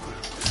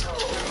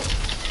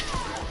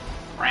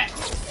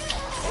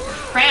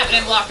 Crap, I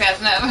didn't block fast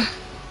enough.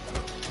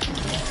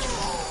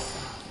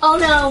 Oh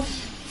no.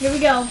 Here we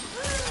go.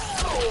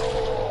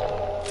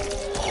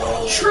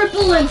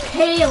 Triple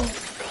impale.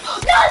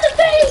 Not in the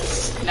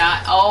face!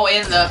 Oh,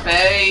 in the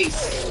face.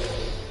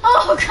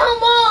 Oh,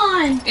 come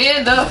on!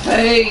 In the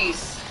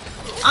face.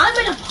 I'm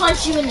gonna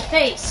punch you in the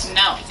face.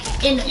 No.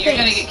 In the face. You're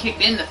gonna get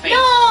kicked in the face.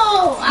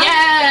 No!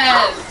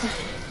 Yes!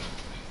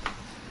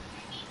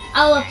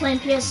 I love playing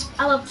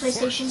I love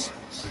PlayStation.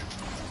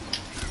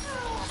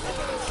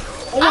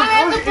 Oh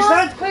my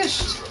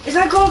gosh, is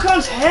that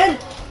Golcon's head?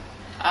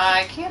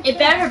 I can't. It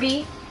better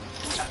be.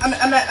 I'm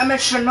at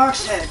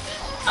Shinnok's head.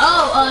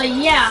 Oh,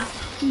 yeah.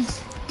 He's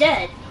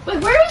dead. Wait,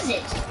 where is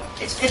it?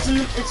 It's in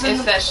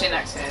that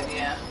Shinnok's head,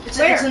 yeah. It's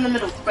Where? in the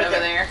middle, right Over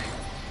there. there.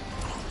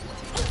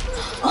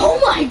 Oh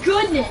my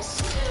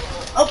goodness!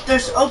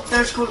 There's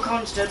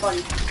Golcon's dead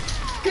body.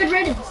 Good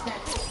riddance then.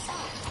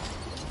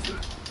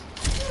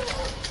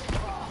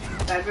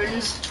 Bad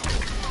riddance.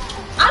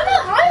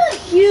 I'm a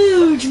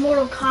huge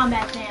Mortal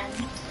Kombat fan.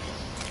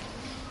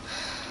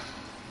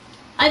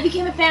 I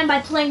became a fan by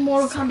playing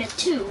Mortal Kombat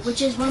 2,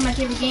 which is one of my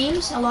favorite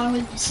games, along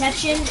with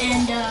Deception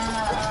and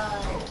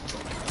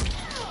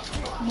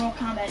Mortal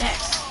Kombat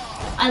X.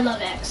 I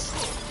love X.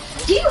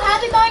 Do you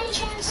have it by any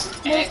chance?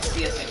 X,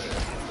 yes, I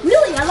do.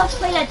 Really? I love to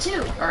play that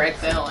too. Or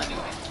XL,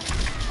 anyway.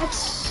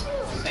 That's...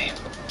 Same.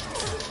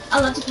 I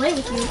love to play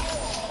with you.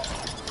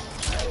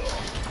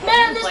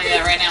 Man, Play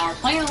that right now. We're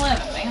playing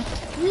 11, man.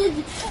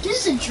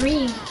 This is a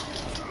dream.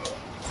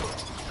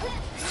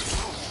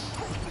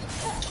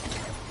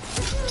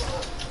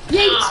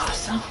 Yeet! Ah,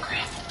 son of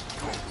crap.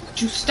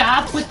 Would you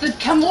stop with the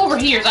come over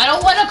here's? I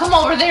don't want to come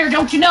over there,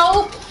 don't you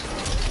know?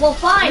 Well,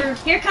 fine.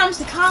 Here comes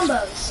the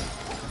combos.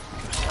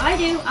 I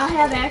do. I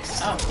have X.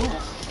 Oh, cool.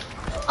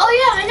 Oh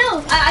yeah, I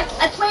know.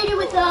 I played it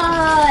with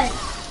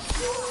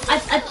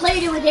I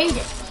played it with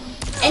Aiden,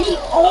 and he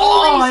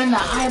always in the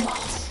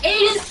eyeballs.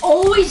 Aiden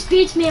always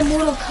beats me in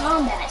Mortal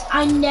Kombat.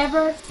 I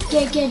never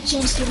get a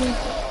chance to win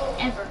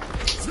ever.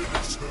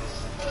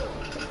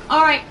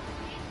 All right.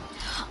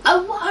 I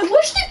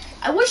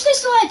wish they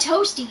still had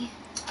Toasty.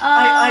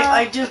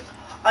 I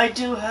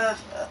do have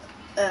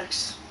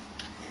X.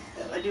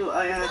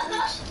 I have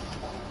X.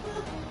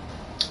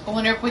 I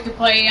wonder if we could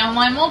play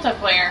online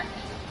multiplayer.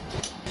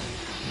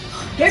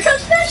 Here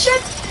comes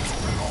Friendship.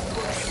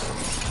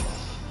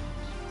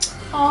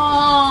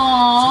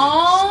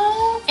 Aww.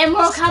 In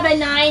Mortal Kombat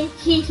 9,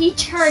 he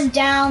turned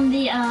down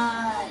the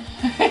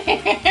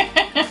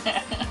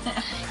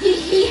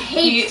he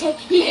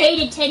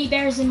hated teddy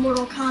bears in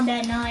Mortal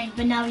Kombat 9,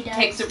 but now he does.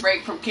 Takes a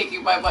break from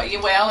kicking my butt.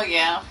 Well,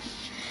 yeah.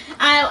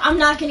 I'm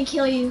not gonna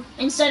kill you.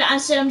 Instead,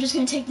 I'm just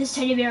gonna take this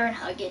teddy bear and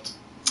hug it.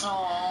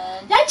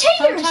 Aww. That teddy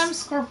bear. Sometimes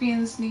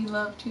scorpions need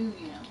love too,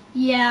 you know.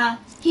 Yeah,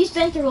 he's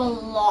been through a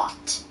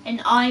lot, and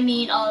I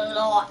mean a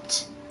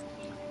lot.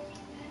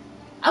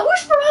 I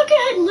wish Baraka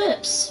had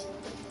lips.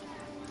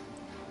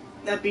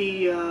 That'd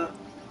be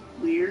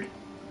weird.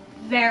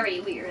 Very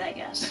weird, I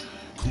guess.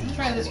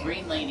 Try this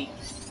green lady.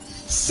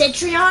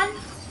 Citrion?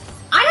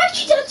 I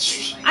actually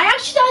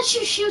thought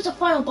she was the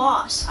final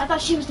boss. I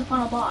thought she was the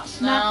final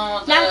boss.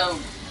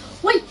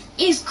 Wait,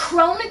 is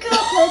Kronika a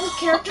playable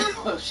character?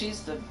 Oh,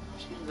 she's the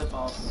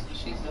boss.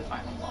 She's the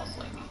final boss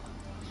lady.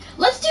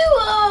 Let's do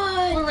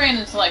We're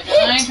random selection.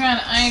 I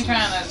ain't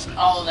trying to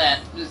all of that.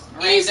 Just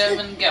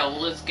random and go.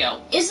 Let's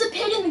go. Is the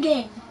pit in the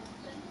game?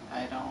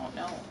 I don't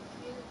know.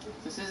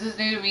 This is as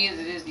new to me as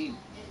it is to you.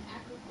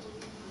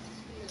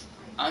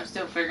 I'm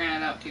still figuring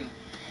it out too.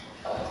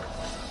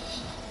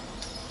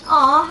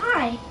 Aw,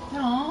 hi.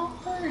 Aw,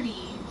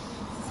 birdie.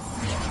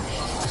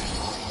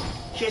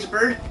 She has a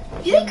bird?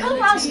 You think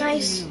Kombat's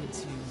nice?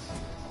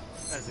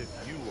 As if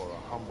you were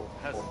a humble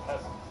peasant.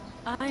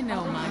 I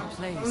know my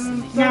place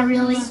in the Not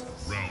really.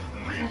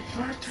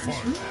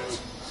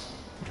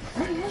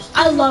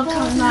 I love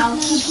Kombat.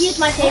 He is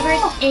my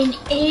favorite, and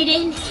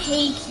Aiden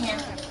hates him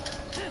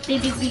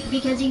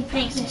because he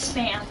thinks it's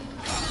spam.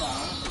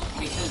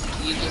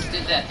 Because you just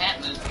did that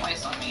hat move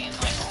twice on me in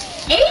like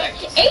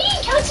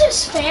Aiden counts as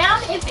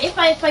spam if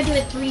I do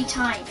it 3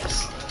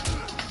 times.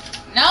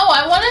 No,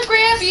 I want to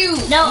grab you.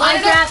 No, I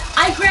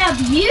grab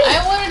you.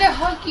 I wanted to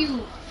hug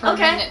you for a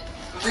minute,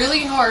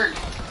 really hard.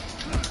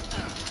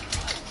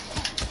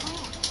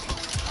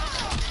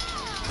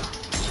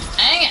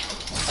 Dang it!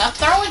 Stop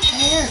throwing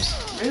chairs.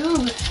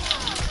 Rude.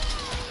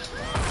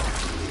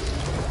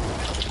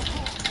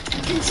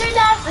 Consider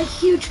that a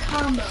huge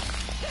combo.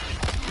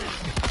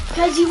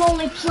 Because you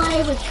only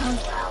play with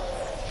Kombat.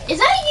 Is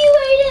that you,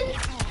 Aiden?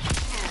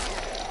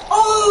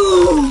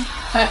 Oh!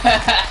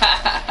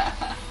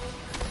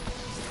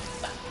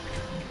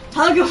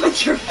 Hug him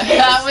with your fist.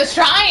 I was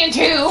trying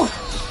to.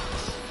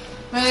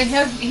 But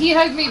he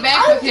hugged me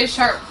back with his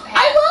sharp hat.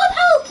 I love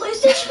how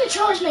PlayStation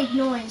controllers make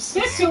noise.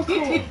 It's so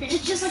cool.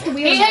 Just like the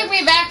weird. He hugged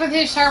me back with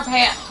his sharp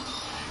hat.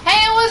 Hey,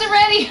 I wasn't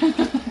ready.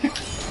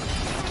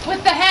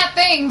 With the hat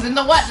things and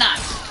the whatnot.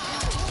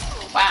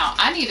 Wow,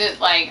 I needed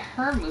like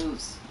her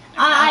moves.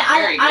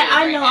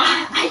 I know.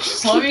 I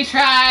just. Let me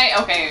try.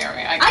 Okay,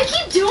 alright. I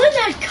keep doing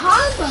that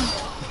combo.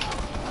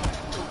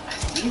 I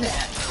see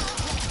that.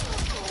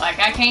 Like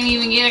I can't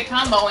even get a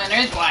combo in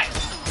edgewise.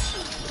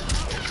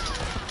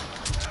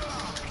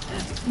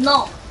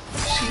 No.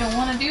 She don't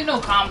want to do no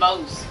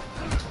combos.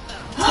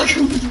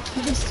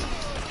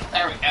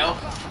 There we go.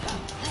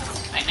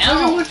 I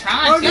know. I'm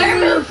trying to.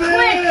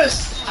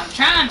 I'm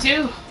trying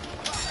to.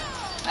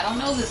 I don't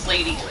know this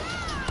lady.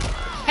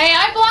 Hey,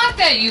 I blocked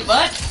at you,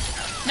 butt.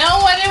 No,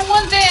 I didn't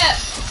want that.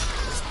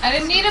 I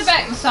didn't need a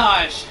back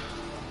massage.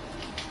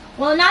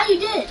 Well, now you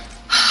did.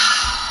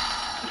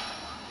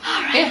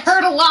 It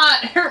hurt a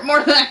lot. It hurt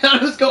more than I thought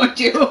it was going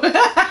to.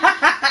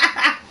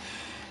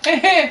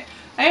 It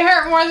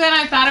hurt more than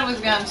I thought it was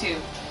going to.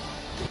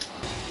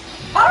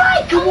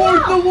 Alright, come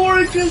on. The war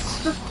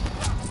against the...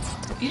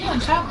 You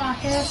didn't chop my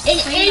head. And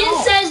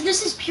Aiden says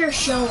this is pure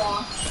show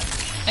off.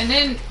 And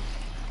then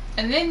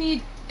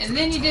you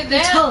did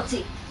that?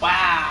 Fatality.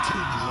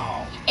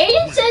 Wow.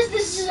 Aiden says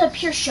this is a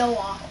pure show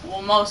off.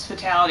 Well, most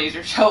fatalities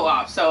are show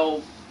off,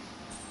 so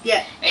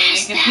Yeah.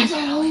 Aiden can That's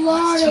a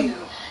lot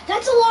of.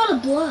 That's a lot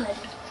of blood.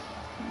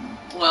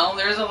 Well,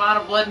 there's a lot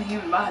of blood in the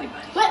human body,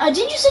 buddy. Wait,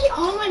 didn't you say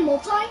online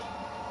multi?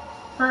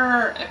 For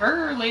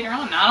her later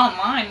on, not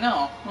online,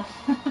 no.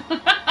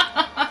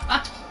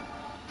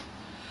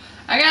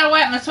 I gotta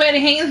wipe my sweaty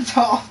hands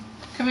off.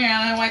 Come here,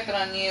 I'm gonna wipe it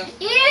on you.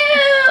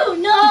 Ew,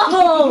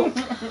 no!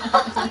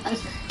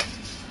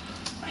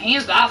 My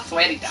hands are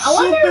sweaty though. I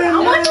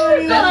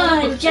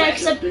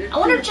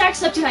wonder if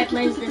Jacksepticeye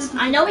plays this.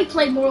 I know he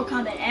played Mortal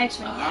Kombat X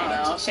when he I had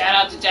don't it. know. Shout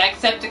out to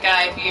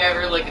Jacksepticeye if you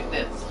ever look at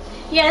this.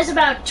 He has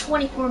about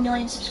 24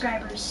 million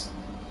subscribers.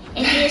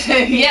 And he is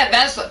Yeah,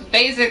 that's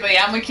basically,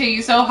 I'm gonna kill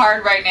you so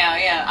hard right now.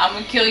 Yeah, I'm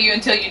gonna kill you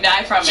until you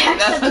die from it.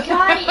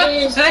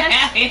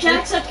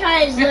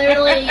 Jacksepticeye is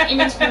literally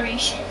an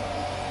inspiration.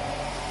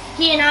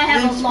 He and I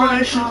have a long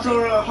Inspirations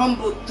are a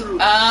humble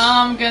truth.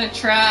 I'm gonna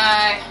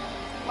try.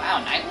 Wow,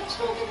 Nightmare's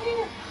still in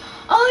here.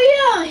 Oh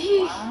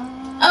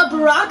yeah,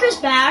 Baraka's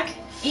back,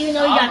 even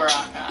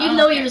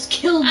though he was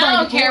killed by I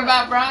don't the care Goro.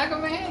 about Baraka,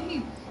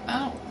 man.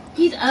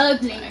 He's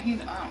ugly. I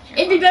don't care.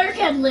 It'd be better if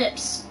he had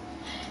lips.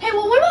 Hey,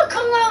 well, what about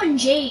Kung Lao and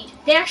Jade?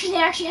 They actually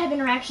have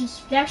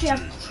interactions. They actually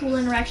have cool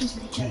interactions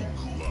with each other.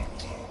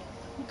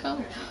 What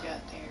colors you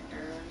got there,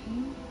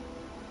 girlie?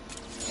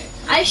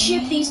 I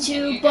ship these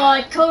two,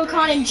 but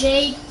Kodokan and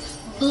Jade,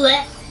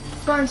 bleh,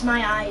 burns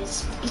my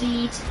eyes,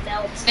 bleeds,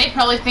 melts. They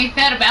probably think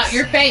that about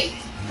your face.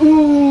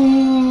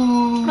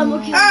 Ooh. I'm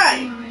looking at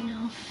you right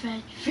now,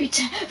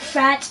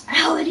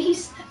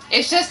 fatalities.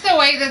 It's just the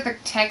way that the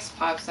text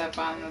pops up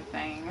on the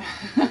thing.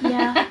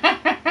 Yeah.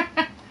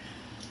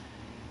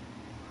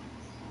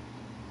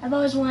 I've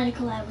always wanted to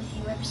collab with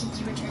you ever since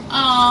you returned.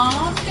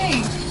 Aw,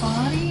 thanks,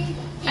 buddy.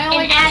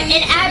 And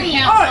Abby,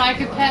 so I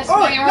could pass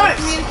my oral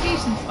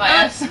communications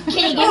class. Can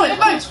you give Oh, me?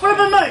 nice, what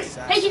about nice?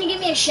 Hey, can you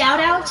give me a shout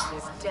out?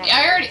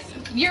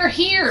 You're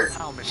here.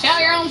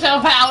 Shout your own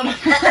self out.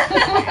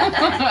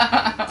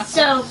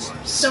 So,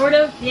 sort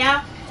of,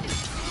 yeah.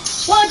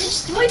 Well,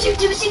 did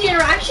we see the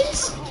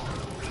interactions?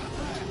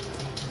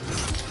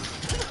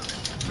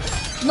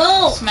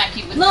 No. Smack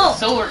you with No. the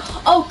sword.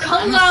 Oh,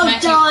 Kung Lao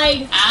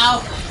died.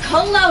 Ow.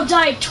 Kung Lao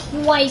died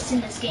twice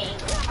in this game.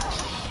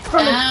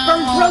 From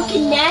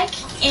broken neck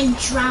and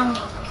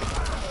drowning.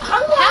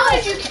 Kung Lao. How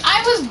did you?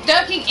 I was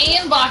ducking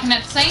and blocking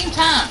at the same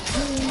time.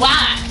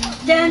 Why?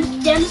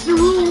 Them's the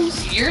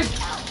rules. Your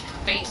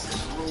face is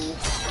rule.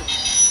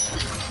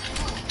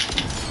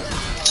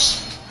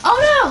 Oh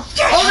no!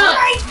 Oh no!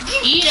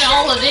 Eat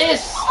all of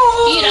this.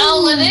 Eat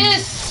all of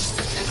this.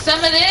 And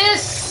some of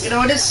this. You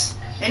know this,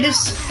 and this,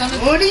 Some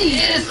of what is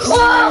this.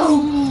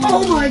 Whoa!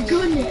 Oh my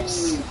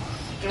goodness!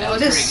 That was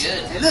this,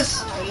 pretty good. and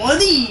this, and one of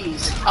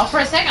these. Oh, for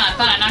a second I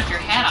thought I knocked your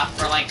hat off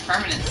for like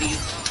permanency.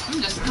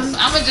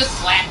 I'm gonna just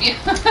slap you.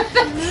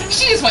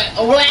 She just went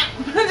slap.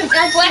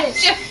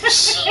 Slapped you.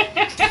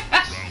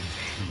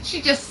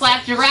 She just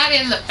slapped you right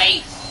in the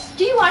face.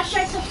 Do you watch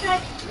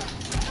Jacksepticeye?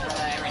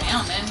 Every now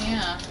and then,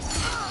 yeah.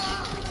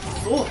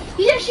 Oh,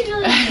 He's actually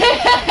really.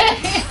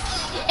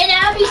 And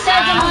Abby says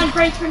I'm on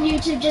break from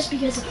YouTube just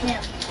because of him.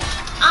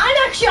 I'm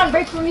actually on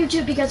break from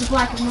YouTube because of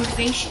lack of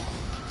motivation.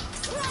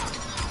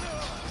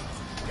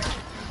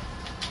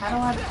 How do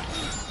I?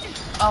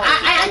 Oh,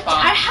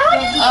 how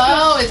do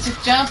you? it's a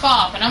jump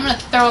off, and I'm gonna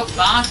throw a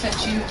box at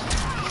you.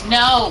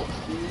 No,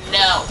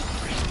 no,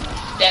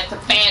 that's a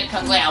ban,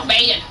 Kung Lao,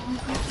 ban.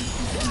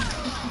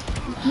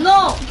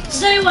 No,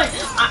 stay away.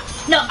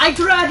 No, I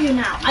grab you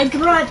now. I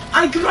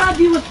grab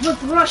you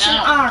with Russian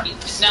arms. You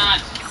do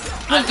not.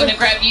 I'm gonna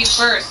grab you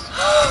first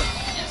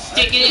and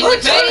stick it in your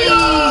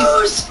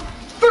Potatoes! face.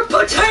 For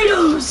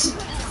potatoes!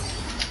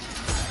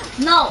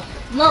 No,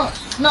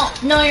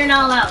 you're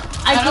not allowed.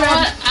 I don't grab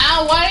want.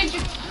 Ow! Why did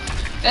you?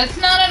 That's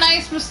not a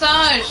nice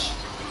massage.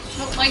 I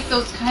don't like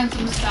those kinds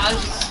of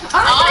massages.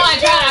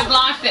 I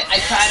blocked it. I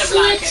tried to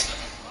block it.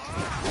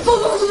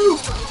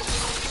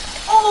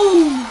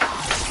 Oh!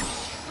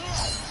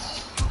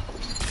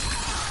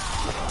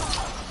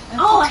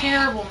 That's a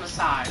terrible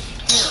massage.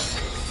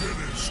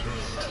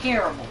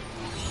 Terrible.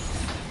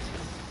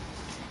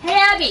 Hey,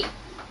 Abby.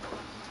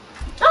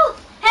 Oh,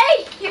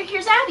 hey,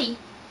 here's Abby.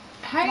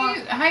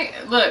 Hi,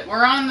 look,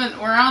 we're on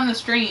the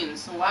stream,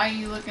 so why are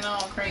you looking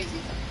all crazy?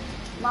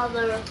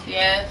 Mother.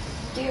 Yes.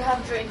 Do you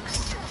have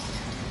drinks?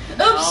 Oops,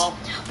 No.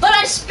 but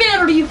I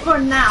spared you for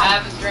now. I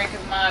have a drink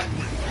of my.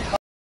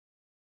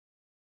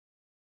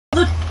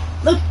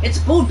 Look, it's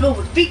a boat built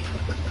with feet.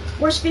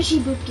 Where's Fishy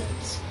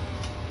Bootgates?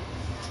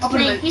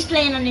 He's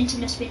playing on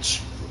Nintendo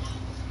Switch.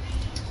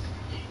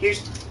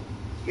 Here's.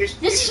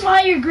 This is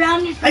why you're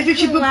grounded for I fix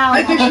you too loud.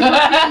 I fix you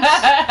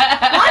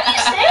Why do you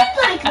say it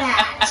like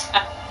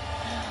that?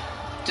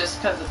 Just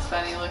because it's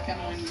funny looking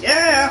when you.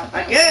 Yeah,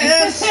 I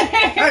guess.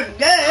 I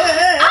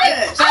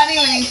guess. Funny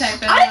when you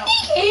type it I out.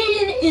 think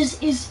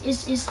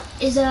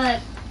Aiden is a.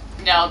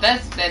 No,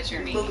 that's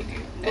your knee, dude.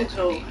 That's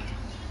your knee.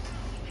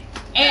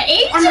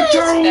 Aiden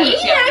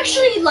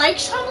actually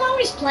likes him when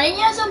he's playing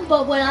as him,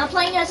 but when I'm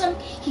playing as him,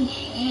 he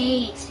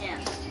hates him.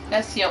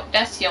 That's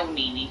your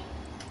knee.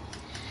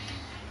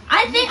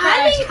 I think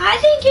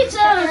it's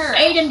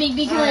Aiden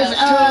because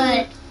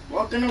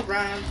walking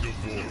around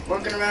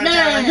no,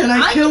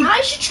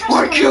 I should trust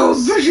I killed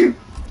Fishy.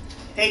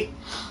 Hey,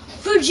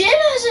 Fujin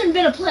hasn't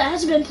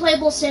been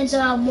playable since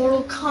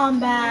Mortal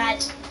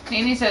Kombat.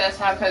 Nini said that's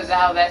how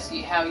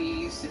how you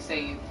used to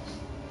say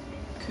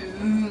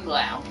Kung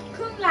Lao.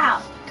 Kung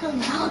Lao.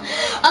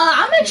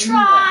 I'm gonna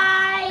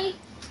try.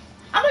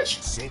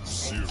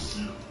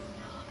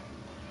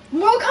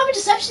 Mortal Kombat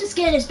Deception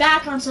Skin is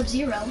back on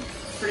Sub-Zero.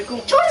 pretty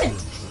cool.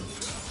 Tournament.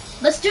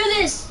 Let's do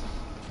this.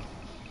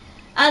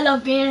 I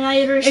love being an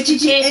Irish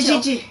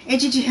HG,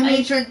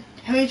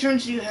 how many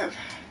turns do you have?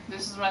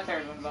 This is my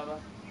third one, Bubba.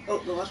 Oh,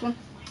 the last one?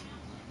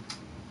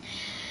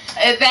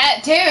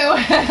 That too.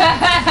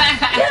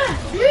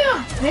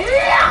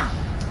 Yeah.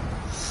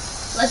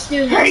 Let's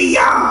do this.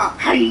 Hiya!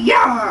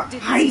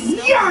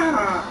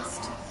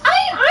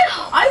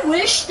 I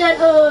wish that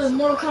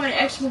Mortal Kombat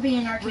X would be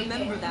an arcade game.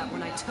 Remember that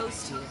when I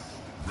toast you.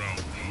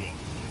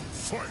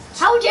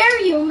 How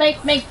dare you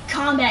make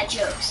combat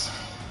jokes?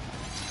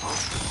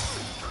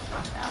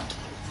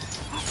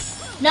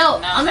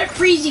 No, I'm gonna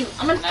freeze you.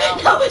 No,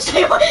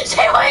 stay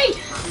away.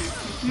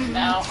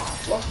 No.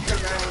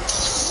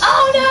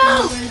 Oh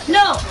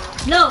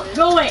no,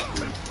 go away.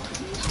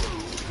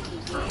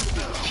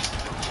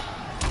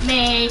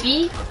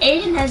 Maybe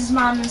Aiden has his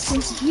mom's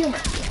sense of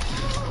humor.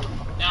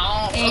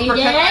 No.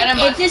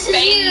 Aiden, if this is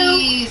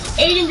you,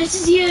 Aiden, this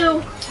is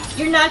you.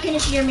 You're not gonna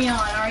cheer me on,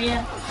 are you?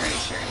 Pretty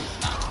sure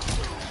it's not.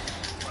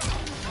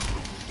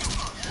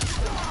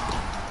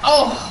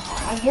 Oh.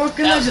 I'm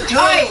working as a toy.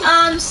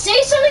 Alright,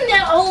 say something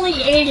that only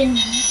Aiden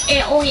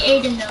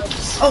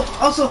knows. Oh,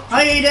 also,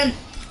 hi Aiden.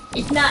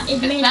 It's not It's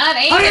Aiden. not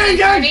Aiden,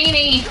 it's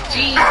Nini.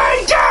 Jeez.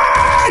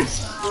 Aiden!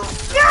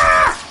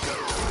 Yeah!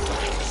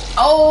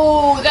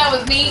 Oh, that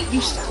was neat.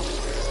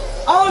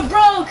 Oh, it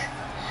broke.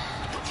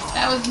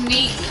 That was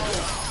neat.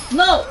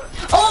 No.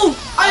 Oh,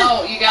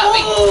 you got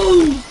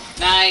me.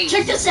 Nice.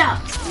 Check this out.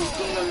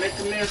 You're gonna make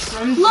me a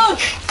son? Look.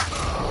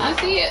 I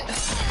see it.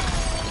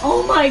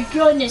 Oh my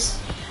goodness.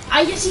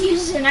 I guess he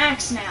uses an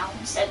axe now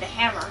instead of a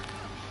hammer.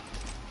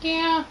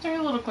 Yeah, they're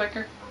a little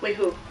quicker. Wait,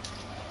 who?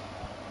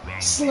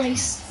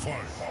 Slice. No,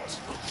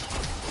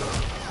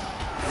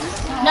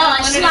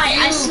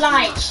 I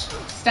slide.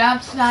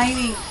 Stop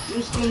sliding.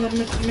 You're gonna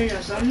make me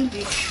a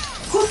sandwich.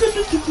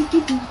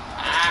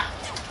 Ah.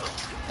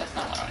 That's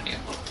not what I want to do.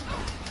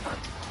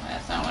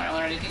 That's not what I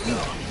wanted to do.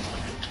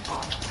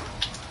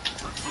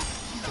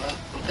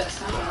 That's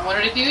not what I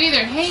wanted to do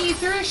either. Hey, you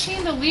threw a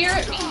chandelier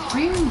at me.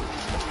 Rude.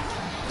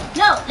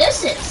 No,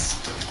 this is.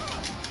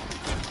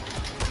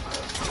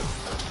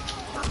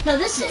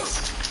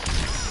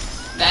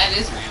 That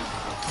is rude.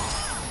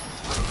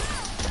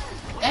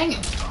 Dang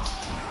it.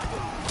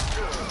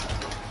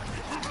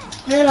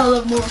 Man, I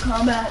love Mortal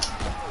Kombat.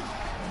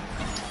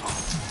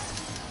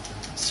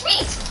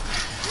 Sweet!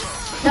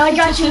 Now I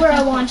got you where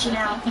I want you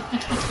now.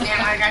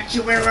 Now I got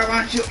you where I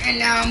want you, and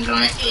now I'm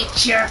gonna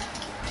eat you.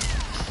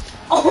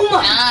 Oh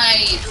my!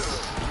 Nice.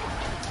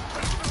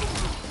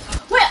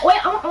 Wait,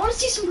 I want to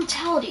see some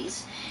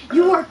brutalities.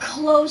 You are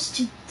close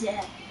to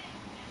death.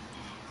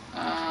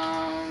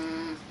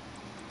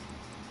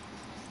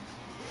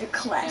 You're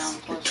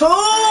classic.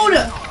 Toad!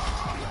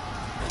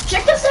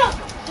 Check this out!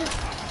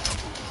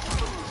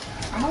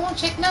 I don't want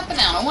to check nothing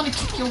out. I want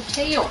to kick your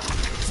tail.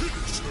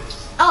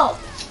 Oh,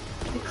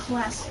 the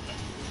classic.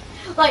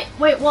 Like,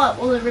 wait, what?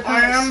 Will it replace?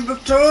 I am the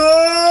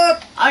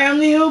Toad! I am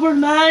the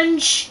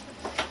Ubermensch.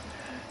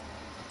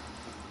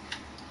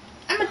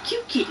 I'm a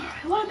cute kitty.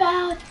 What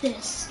about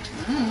this?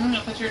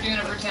 I thought you were doing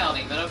a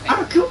brutality, but okay.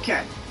 I'm a cool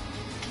cat.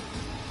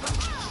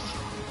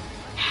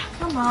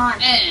 Come on.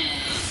 I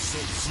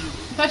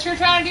thought you were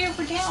trying to do a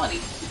brutality.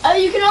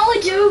 You can only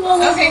do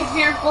Okay,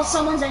 here. While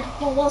someone's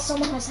while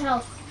someone has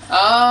health.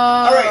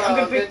 Oh, Alright, I'm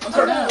gonna good be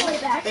to know. Way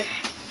back.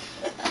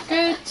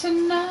 Good to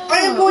know. I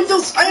am going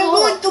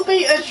to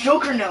be a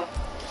Joker now.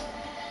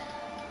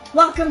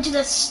 Welcome to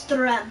the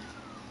stream.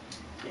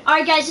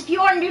 Alright guys, if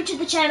you are new to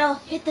the channel,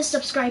 hit the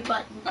subscribe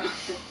button.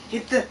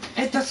 Hit the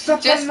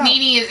subscribe Just now.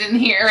 Nene is in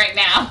here right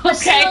now.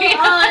 Okay.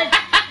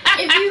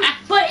 So,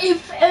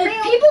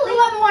 if people who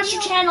haven't watched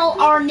your channel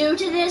are new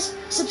to this,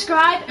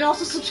 subscribe and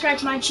also subscribe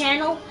to my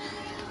channel.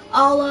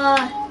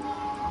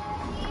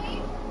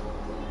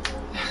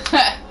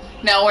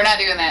 No, we're not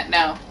doing that.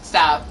 No,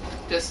 stop.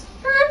 Just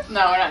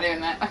no, we're not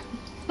doing that.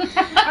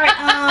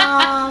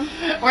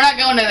 Alright, We're not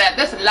going to that.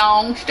 That's a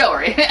long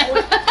story.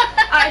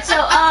 alright, so,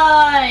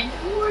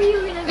 who are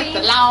you gonna be? It's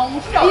a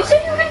long story. You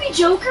said you were gonna be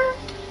Joker?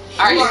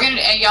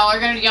 Alright, y'all are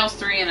gonna do y'all's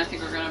 3, and I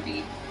think we're gonna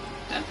be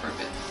done for a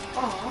bit.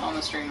 On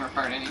the streamer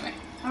part, anyway.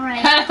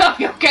 Alright.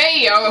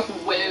 Okay. Oh,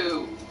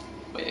 whoa,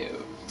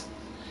 whoa.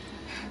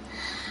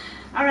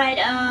 Alright,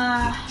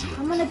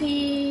 I'm gonna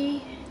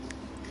be...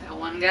 That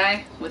one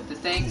guy with the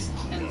things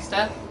and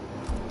stuff.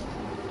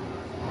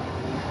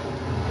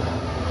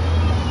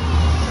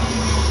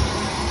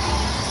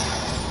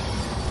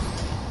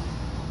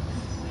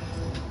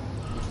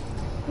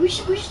 We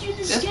should do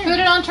this Just again. put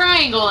it on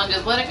triangle and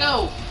just let it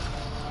go.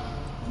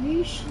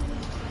 We should...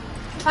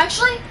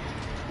 Actually,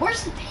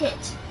 where's the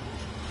pit?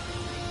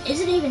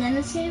 Is it even in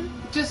this game?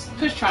 Just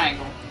push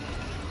triangle.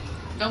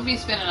 Don't be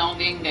spinning all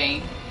ding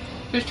dang.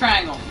 Push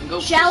triangle and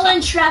go.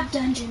 Challenge Trap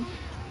Dungeon.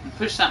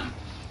 Push something.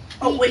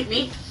 Oh, wait,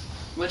 me?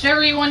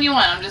 Whichever one you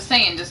want. I'm just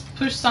saying, just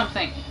push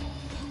something.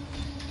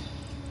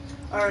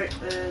 Alright,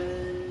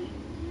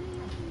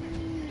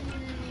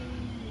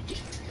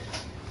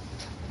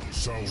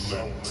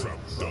 Shaolin Trap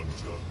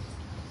Dungeon.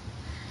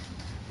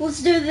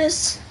 Let's do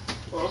this.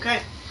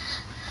 okay.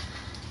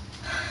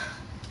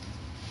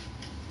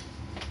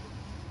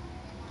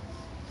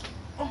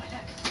 Oh my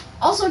neck.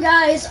 Also,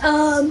 guys,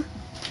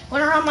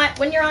 when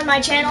you're on my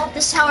channel,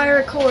 this is how I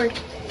record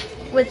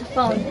with the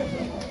phone.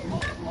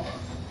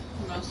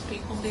 Most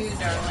people do,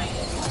 darling.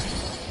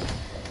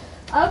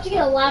 I have to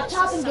get a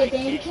laptop and get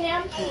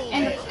Bandicam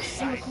and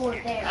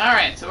record there.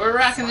 Alright, so we're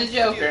rocking the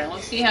Joker.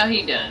 Let's see how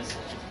he does.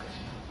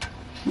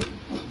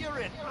 You're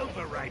an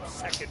overripe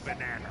second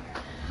banana.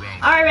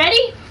 Alright,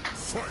 ready?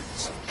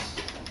 Fight!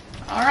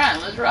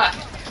 Alright, let's rock.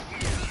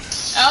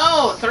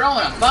 Oh,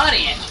 throwing a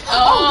body at you.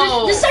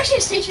 Oh, this is actually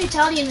a stage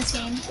fatality in this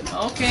game.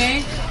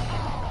 Okay.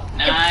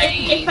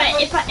 Nice.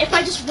 If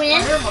I just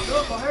win, My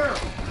beautiful hair.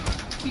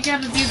 You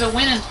gotta do the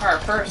winning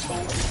part first,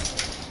 fool.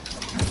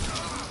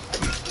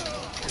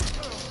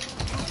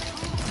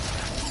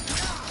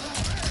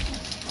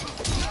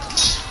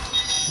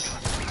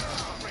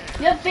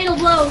 yep, fatal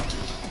blow.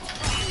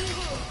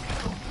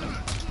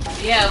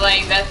 Yeah,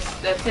 like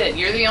that's it.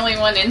 You're the only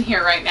one in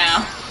here right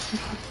now.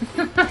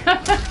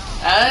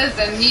 Us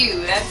and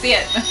you. That's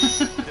it.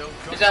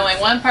 There's only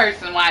one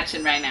person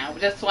watching right now.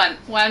 Just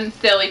one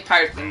silly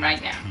person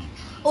right now.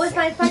 Oh, if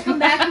I come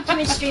back into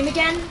my stream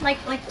again, like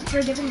for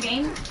a different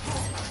game,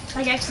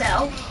 like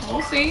XL.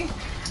 We'll see.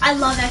 I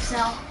love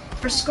XL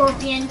for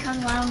Scorpion,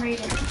 Kung Lao, and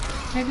Raiden.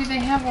 Maybe they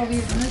have all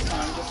these in this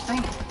one. I'm just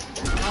saying.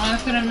 I want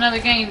to put in another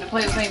game to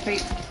play the same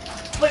piece.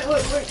 Wait.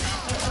 I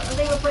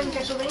think we're playing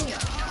Castlevania.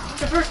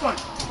 The first one.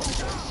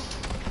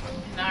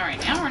 Not right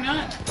now, we're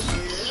not.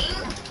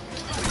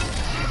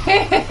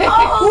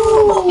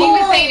 Oh! He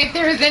was saying if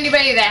there was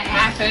anybody that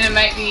happened, it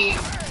might be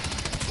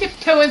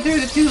tiptoeing through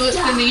the tulips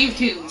in the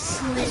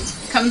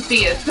YouTubes. Come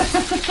see us.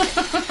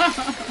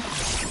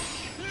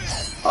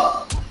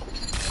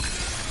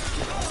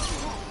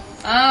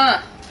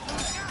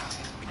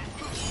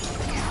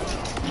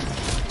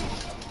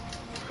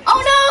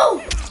 Oh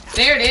no!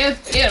 There it is.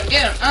 Get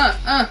him.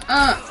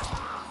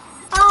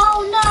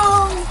 Oh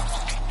no!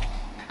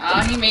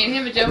 Oh, he made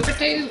him a Joker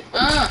too.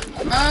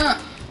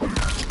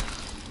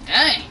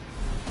 Dang.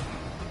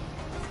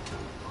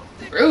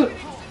 Rude.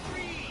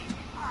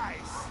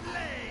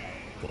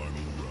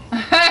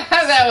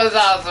 That was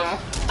awesome.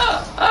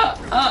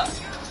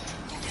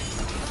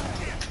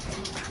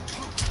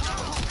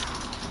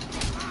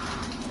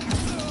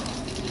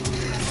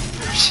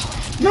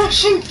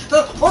 Mashing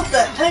what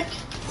the heck?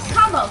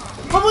 Combo.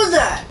 What was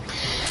that?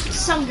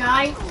 Some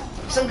guy.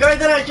 Some guy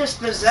that I just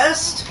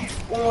possessed?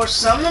 Or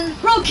summoned?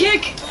 Bro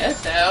kick!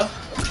 Yes, so.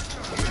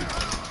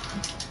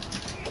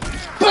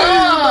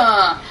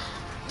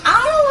 I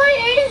don't know why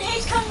Aiden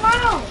hates Kung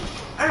Lao.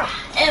 I don't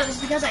it was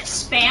because I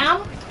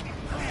spam.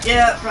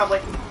 Yeah, probably.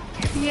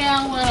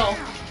 Yeah, a little.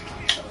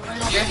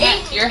 Your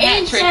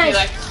hat trick you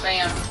like to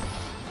spam.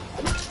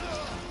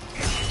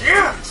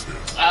 Yeah.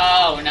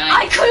 I Oh,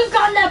 nice. could have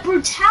gotten that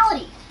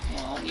brutality.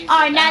 Well, you did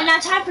Alright, that. now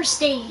time for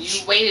stage.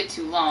 You waited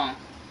too long,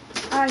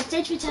 Alright,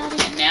 stage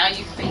brutality. and now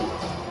you failed.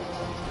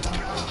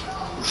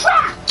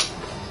 Crack!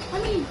 I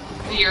mean,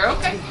 You're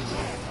okay.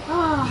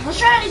 let's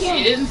try it You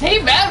again. didn't say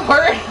a bad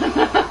word.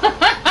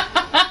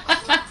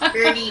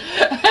 Birdie.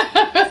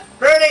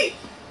 Birdie!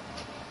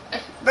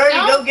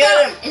 Birdie, go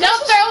get him!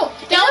 Don't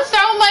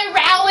throw my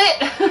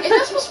rowlet. Is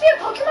that supposed to be a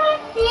Pokemon?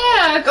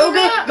 Yeah. Go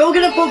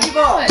get a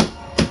Pokeball!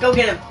 Go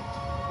get him.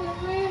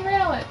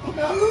 Rowlet.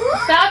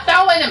 Stop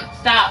throwing him.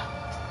 Stop.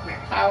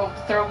 I'll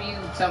throw you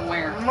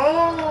somewhere.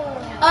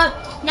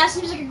 Now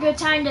seems like a good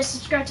time to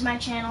subscribe to my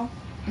channel.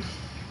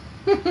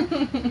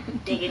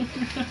 Dig it.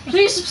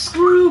 Please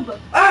subscribe.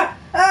 Ah!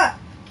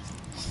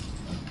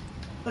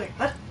 Wait,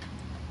 what?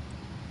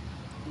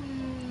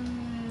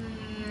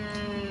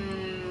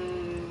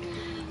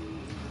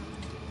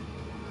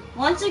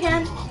 Once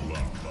again.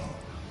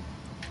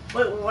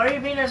 Wait, why are you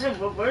being as if?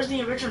 Where's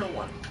the original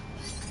one?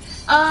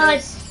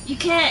 You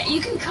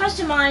can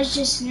customize,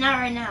 just not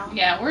right now.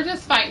 Yeah, we're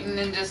just fighting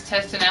and just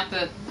testing out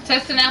the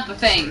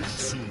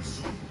things.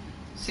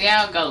 See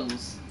how it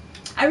goes.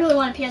 I really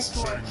want a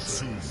PS4.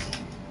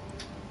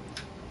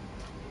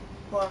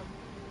 What?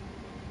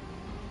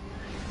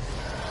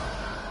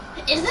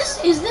 Is this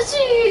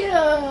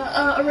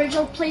a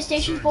original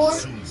PlayStation 4?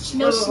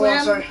 No Oh,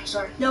 Slim.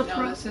 sorry. No No,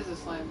 Pro. this is a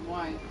Slim.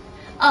 Why?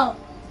 Oh,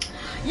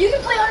 you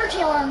can play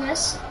Undertale on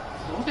this.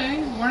 Okay,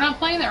 we're not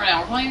playing that right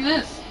now. We're playing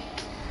this.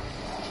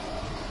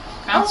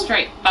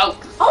 Concentrate.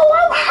 Focus. Oh,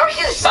 wow, how are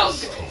you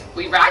Focus.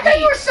 We I right thought you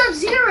here. were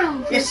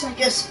Sub-Zero. Yes,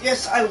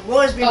 I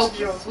was being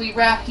Sub-Zero. Focus. We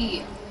right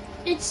here.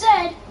 It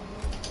said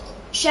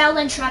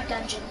Shaolin Trap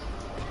Dungeon.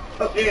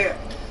 Oh, yeah.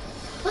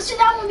 Let's do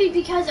that one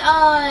because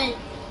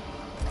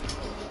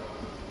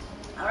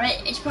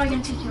alright, it's probably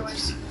gonna take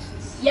yours.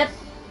 Yep.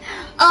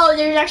 Oh,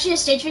 there's actually a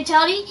stage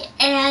fatality,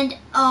 and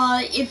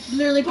it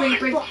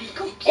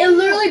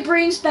literally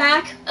brings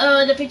back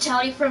the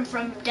fatality from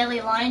Deadly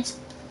Alliance,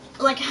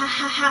 like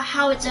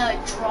how it's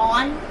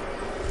drawn.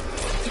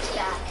 It's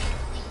back.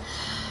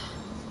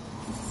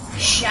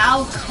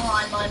 Shao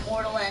Kahn, my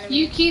mortal enemy.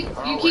 You keep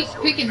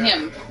picking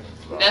him.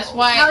 That's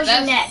why. How's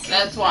your neck?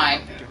 That's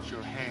why.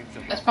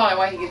 That's probably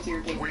why he gets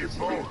irritated. We both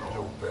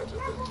know better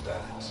than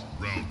that.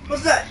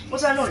 What's that?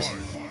 What's that noise?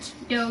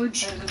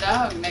 Doge. There's a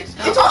dog next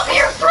It's door. off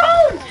your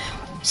throne,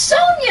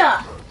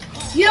 Sonya.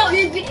 You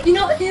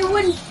know, it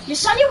wouldn't. Your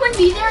Sonya wouldn't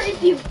be there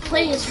if you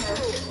played as her,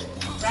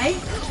 right?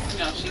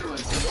 No, she would.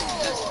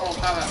 That's Mortal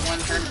Kombat 1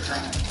 turn to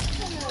try.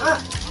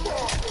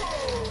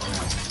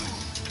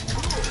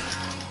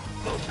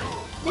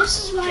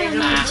 This is why I'm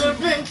Nah.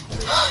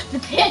 the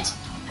pit.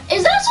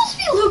 Is that supposed to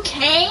be Liu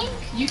Kang?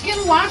 You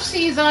can watch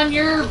these on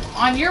your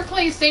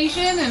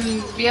PlayStation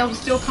and be able to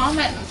still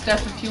comment and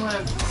stuff if you want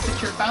to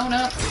put your phone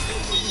up.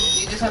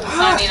 You just have to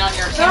sign in on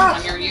your account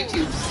on your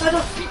YouTube.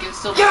 You can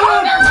still do it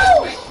on there, by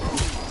the way.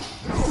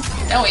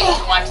 That way you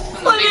can watch this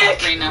on the big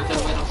screen, not the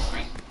little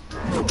screen.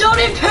 Don't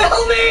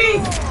impale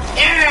me!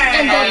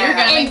 Oh, you're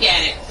gonna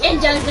get it.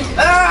 And does the. Nice.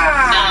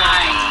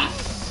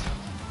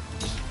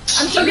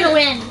 I'm still gonna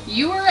win.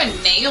 You were a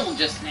nail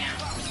just now.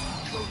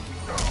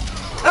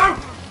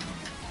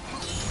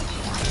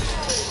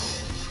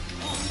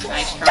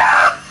 Nice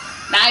try.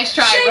 Nice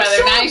try, Shang brother.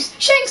 Tsung! Nice.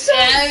 Shang Tsung!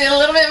 Yeah, a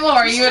little bit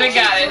more. You would have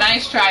got it.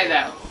 Nice try,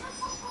 though.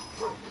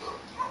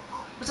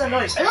 What's that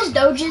noise? Are those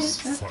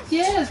doges?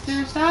 Yes,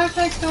 their side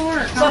effects don't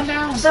work. Calm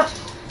down. Stop.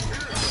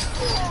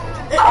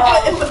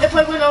 If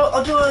I win,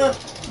 I'll do a.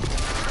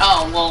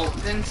 Oh, well,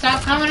 then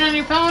stop commenting on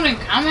your phone and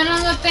comment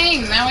on the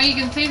thing. That way you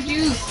can save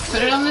juice.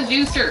 Put it on the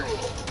juicer.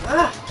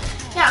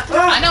 Yeah.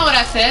 I know what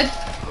I said.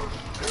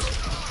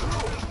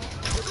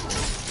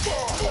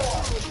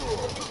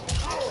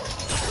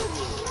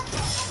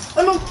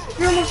 Oh no,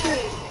 you're almost here.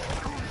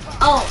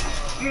 Oh,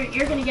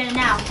 you're gonna get it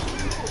now.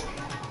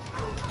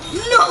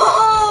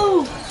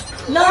 No!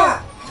 No!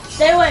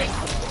 Stay away.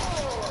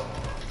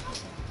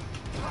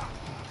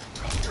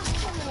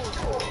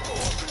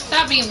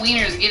 Stop being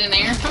wieners and get in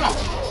there. Come on.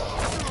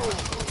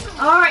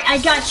 Alright, I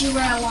got you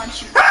where I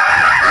want you.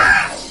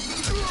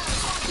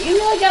 You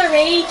really gotta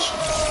rage?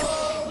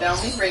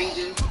 Don't be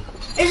raging.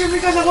 It's just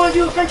because I want to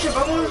do a friendship.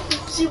 I want to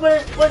see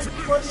what this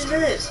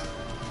is.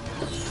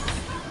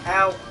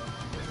 Ow.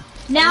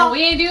 Now, No,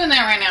 we ain't doing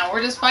that right now.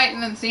 We're just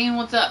fighting and seeing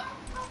what's up.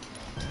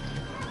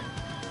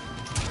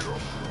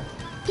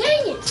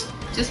 dang it!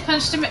 Just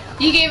punched him.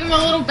 You gave him a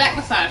little back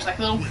massage, like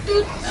a little. And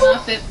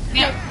that's it.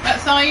 Yep,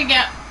 that's all you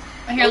got.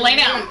 Here, lay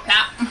down.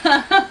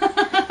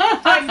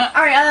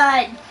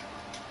 Alright,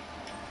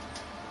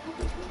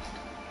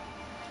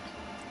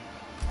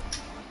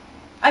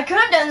 I could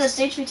have done the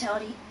stage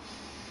fatality.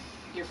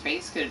 Your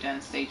face could have done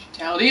a stage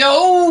fatality.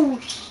 Oh!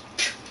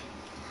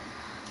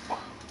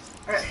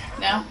 Alright.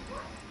 No?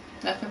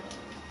 Nothing?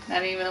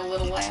 Not even a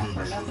little laugh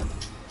or nothing?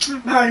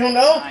 I don't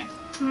know. Fine.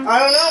 I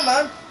don't know,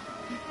 man.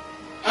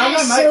 I don't know,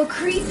 That's man. so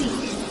creepy.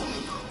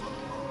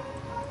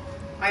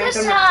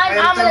 This time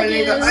I'm gonna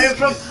use.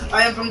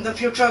 I am from the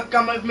future.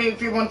 Come with me if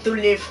you want to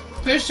live.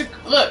 Push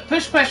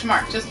question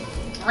mark. Just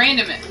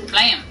random it.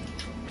 Blam.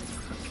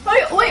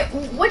 Wait,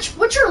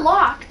 which are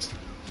locked?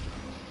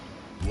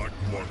 Black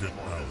market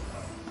power.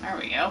 There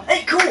we go.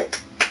 Hey, cool.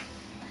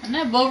 Isn't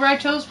that Bo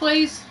Raicho's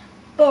place?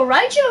 Bo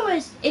Raicho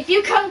is if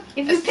you pick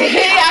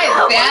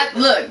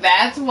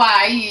that's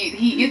why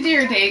he gets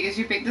irritated because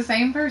you pick the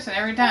same person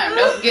every time.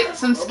 Don't get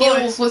some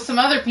skills with some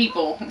other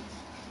people.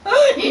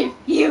 If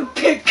you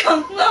pick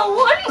him one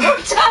more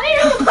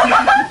time.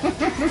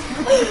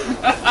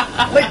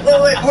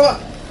 wait, hold on.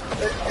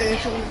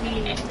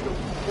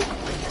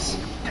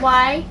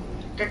 Why?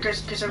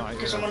 Because I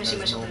want to see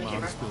myself in the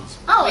camera.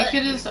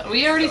 Oh,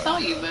 We already saw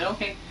you, but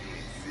okay.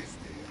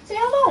 say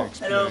hello.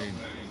 Hello.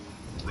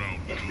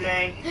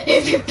 Explain.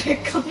 If you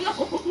pick him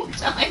one more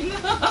time.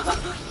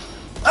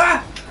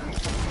 Ah!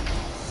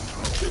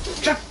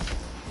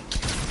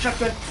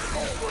 Shotgun.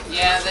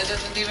 Yeah, that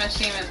doesn't do much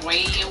damage.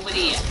 Way over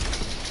there.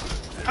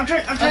 I'm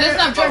trying. that's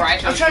not Bo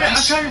Raicho's I'm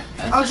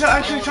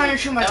trying to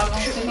shoot my.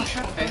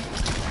 Okay.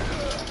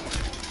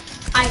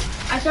 I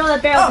throw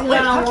that barrel because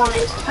I don't want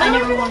it. I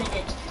never wanted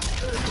it.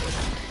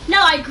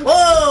 No,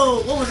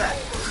 Whoa! What was that?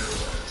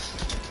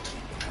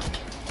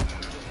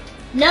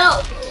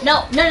 No.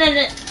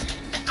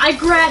 I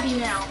grab you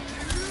now.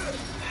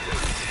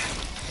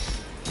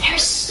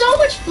 There's so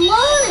much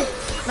blood.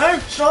 No,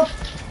 stop.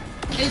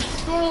 It's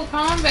Mortal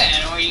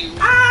Kombat. Are you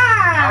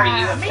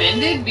Ah!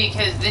 offended?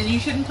 Because then you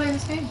shouldn't play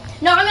this game.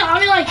 No, I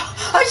mean like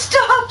I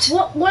stopped.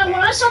 when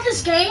I saw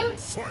this game,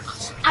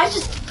 I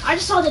just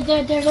saw that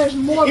there's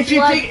more If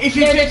you blood. pick,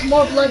 There's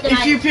more blood than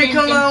if you pick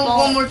him out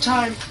one more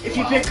time.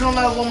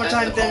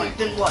 time,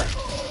 then what?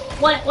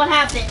 What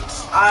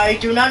happens? I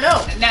do not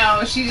know.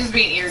 No, she's just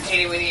being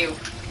irritated with you.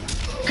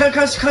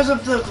 Cause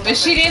of the. But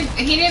he didn't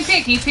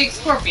pick. He picked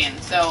Scorpion.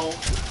 So.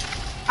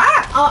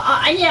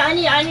 Ah! I need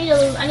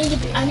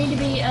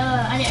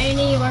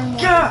to learn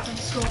more Yeah. from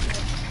Scorpion.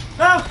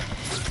 No.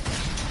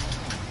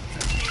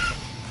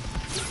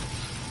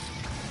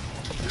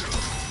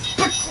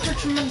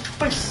 Touch my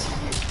face.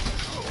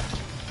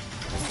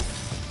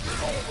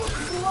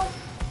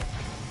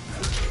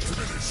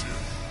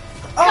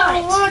 Got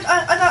it. Oh, what?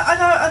 I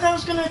thought I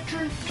was gonna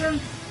turn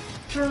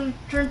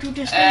to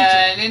this.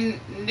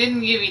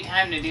 Didn't give you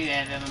time to do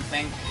that. I don't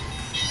think.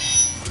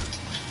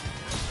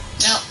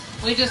 No,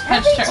 we just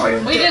punched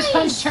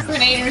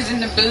Terminators in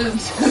the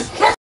boobs.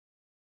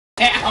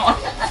 Down.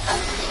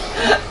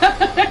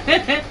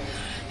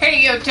 Here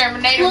you go,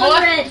 Terminator Blue and boy.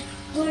 red.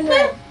 Blue and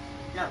red.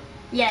 No.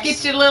 Yes.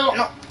 Get your little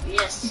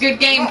Yes. good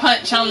game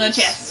punch on the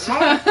chest.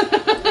 No.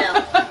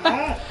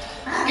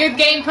 Good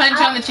game punch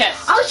on the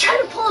chest. I was trying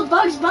to pull a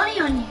Bugs Bunny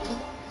on you.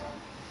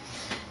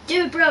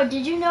 Dude, bro,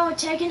 did you know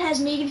Tekken has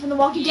Negan from The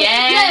Walking Dead?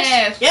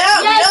 Yes. Yeah,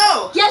 Yes. we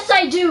know. Yes,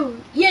 I do.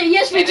 Yeah,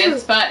 yes, we And do.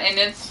 it's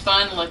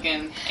fun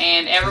looking.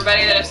 And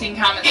everybody that I've seen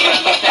comments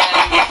about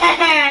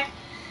that,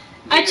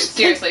 dude,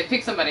 seriously,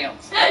 pick somebody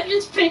else. I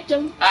just picked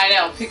him. I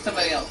know, pick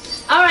somebody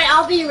else. Alright,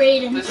 I'll be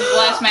Raiden. This is the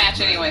last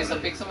match anyway, so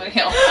pick somebody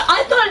else.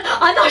 I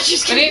thought she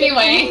was But gonna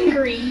anyway, get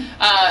angry.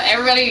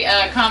 Everybody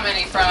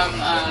commenting from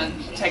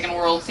Tekken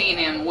World, seeing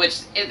him,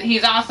 which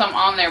he's awesome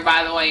on there,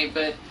 by the way,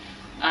 but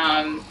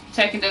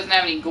Tekken doesn't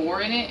have any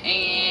gore in it,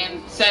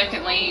 and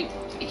secondly,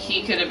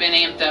 he could have been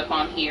amped up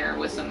on here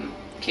with some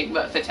kick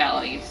butt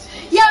fatalities.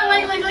 Yeah,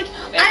 like I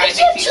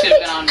actually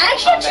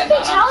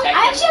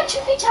have two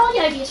fatality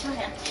ideas for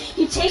him.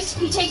 He takes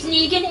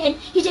Negan and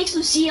he takes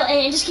Lucille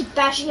and just keeps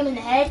bashing him in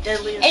the head.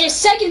 Deadliest. And his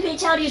second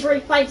fatality is where he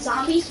fights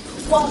zombies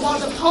while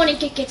the opponent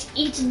gets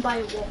eaten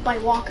by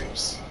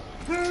walkers.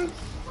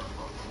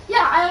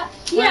 Yeah,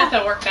 We'll have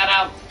to work that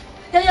out.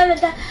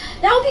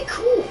 That would be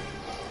cool.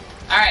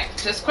 Alright,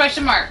 just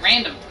question mark,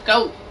 random,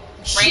 go.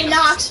 Random.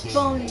 Shinnok's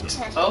bone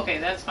 10. Okay,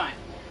 that's fine.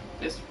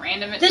 Just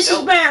random it, This go.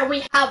 is where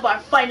we have our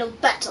final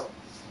battle.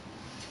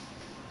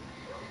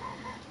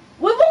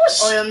 We've almost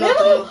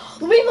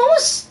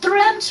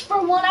streamed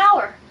for 1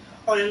 hour.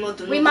 I am not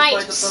We might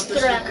stream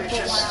for 1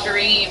 hour.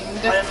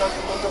 Streamed. I am not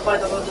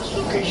notified about this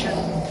location.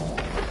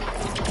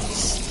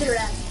 Stream.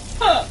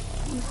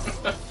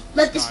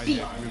 Let this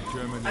be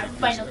our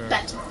final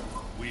battle.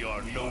 We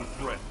are no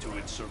threat to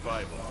its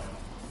survival.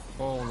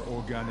 All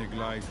organic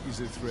life is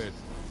a threat.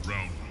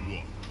 Round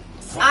 1.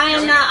 I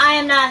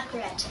am not a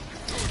threat.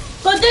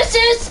 But this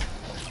is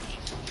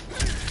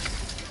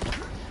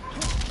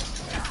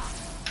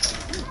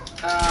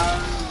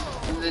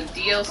the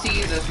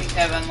DLCs I think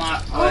have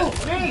unlocked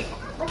Hey.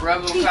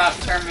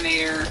 RoboCop,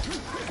 Terminator,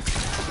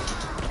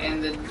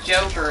 and the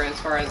Joker, as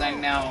far as I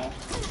know.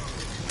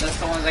 That's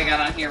the ones I got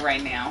on here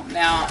right now.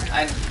 Now,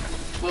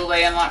 will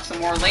they unlock some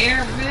more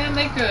later? Then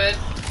they could.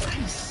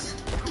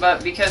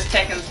 But because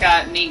Tekken's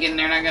got Negan,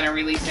 they're not going to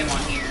release him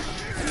on here.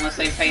 Unless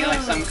they pay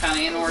like some kind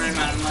of inordinate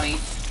amount of money.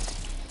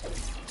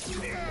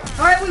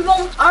 alright.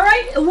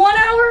 Alright, 1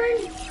 hour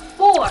and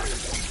 4,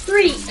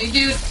 3, Hey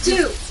dude,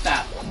 2.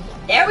 stop.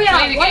 There we Play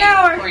are. the 1 game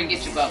hour. before you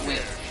get your butt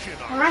whipped.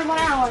 Alright, 1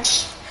 hour.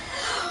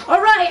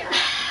 Alright.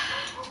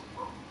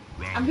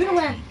 I'm gonna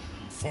win.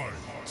 Fight.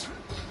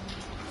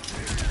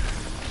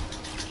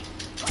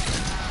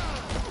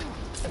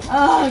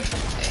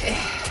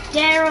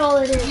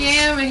 Daryl, it is.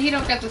 Yeah, but he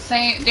don't got the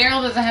same.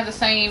 Daryl doesn't have the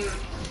same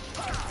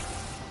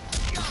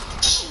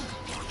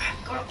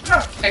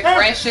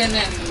aggression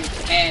and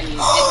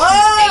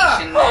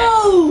intimidation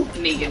that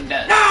Negan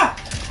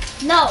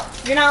does. No,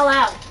 you're not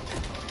allowed.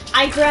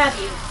 I grab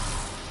you.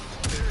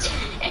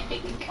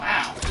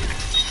 Wow.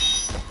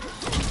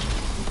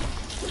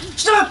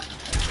 Stop!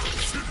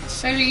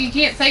 Baby, you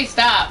can't say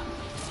stop.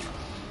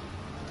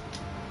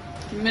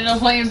 In the middle of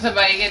playing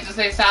somebody, you get to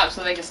say stop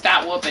so they can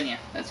stop whooping you.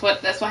 That's what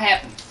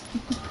happens.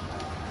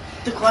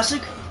 The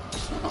classic?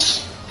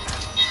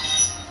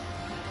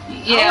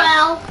 Yeah.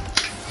 Oh well.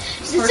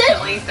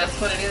 Unfortunately, that's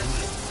what it is.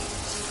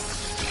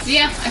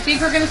 Yeah, I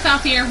think we're gonna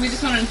stop here. We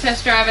just wanted to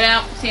test drive it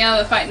out, see how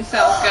the fighting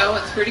cells go.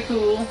 It's pretty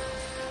cool.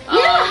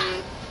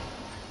 Yeah.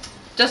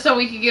 Just so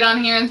we could get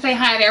on here and say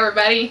hi to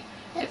everybody.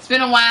 It's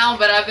been a while,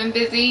 but I've been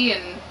busy,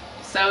 and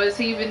so has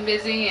he been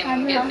busy,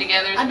 and getting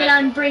together. I've been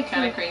on break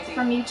kind of crazy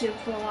from YouTube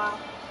for a while.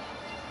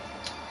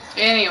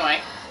 Anyway.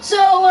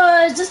 So,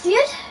 is this the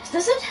it? Is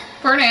this it?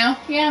 For now,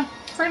 yeah,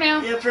 for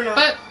now. Yeah, for now.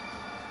 But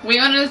we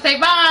wanted to say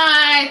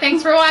bye.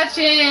 Thanks for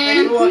watching.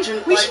 Thanks for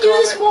watching. We should do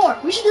this more.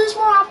 We should do this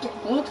more often.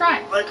 We'll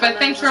try. Like, But comment,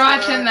 thanks for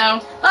watching,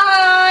 though.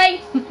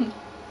 Bye.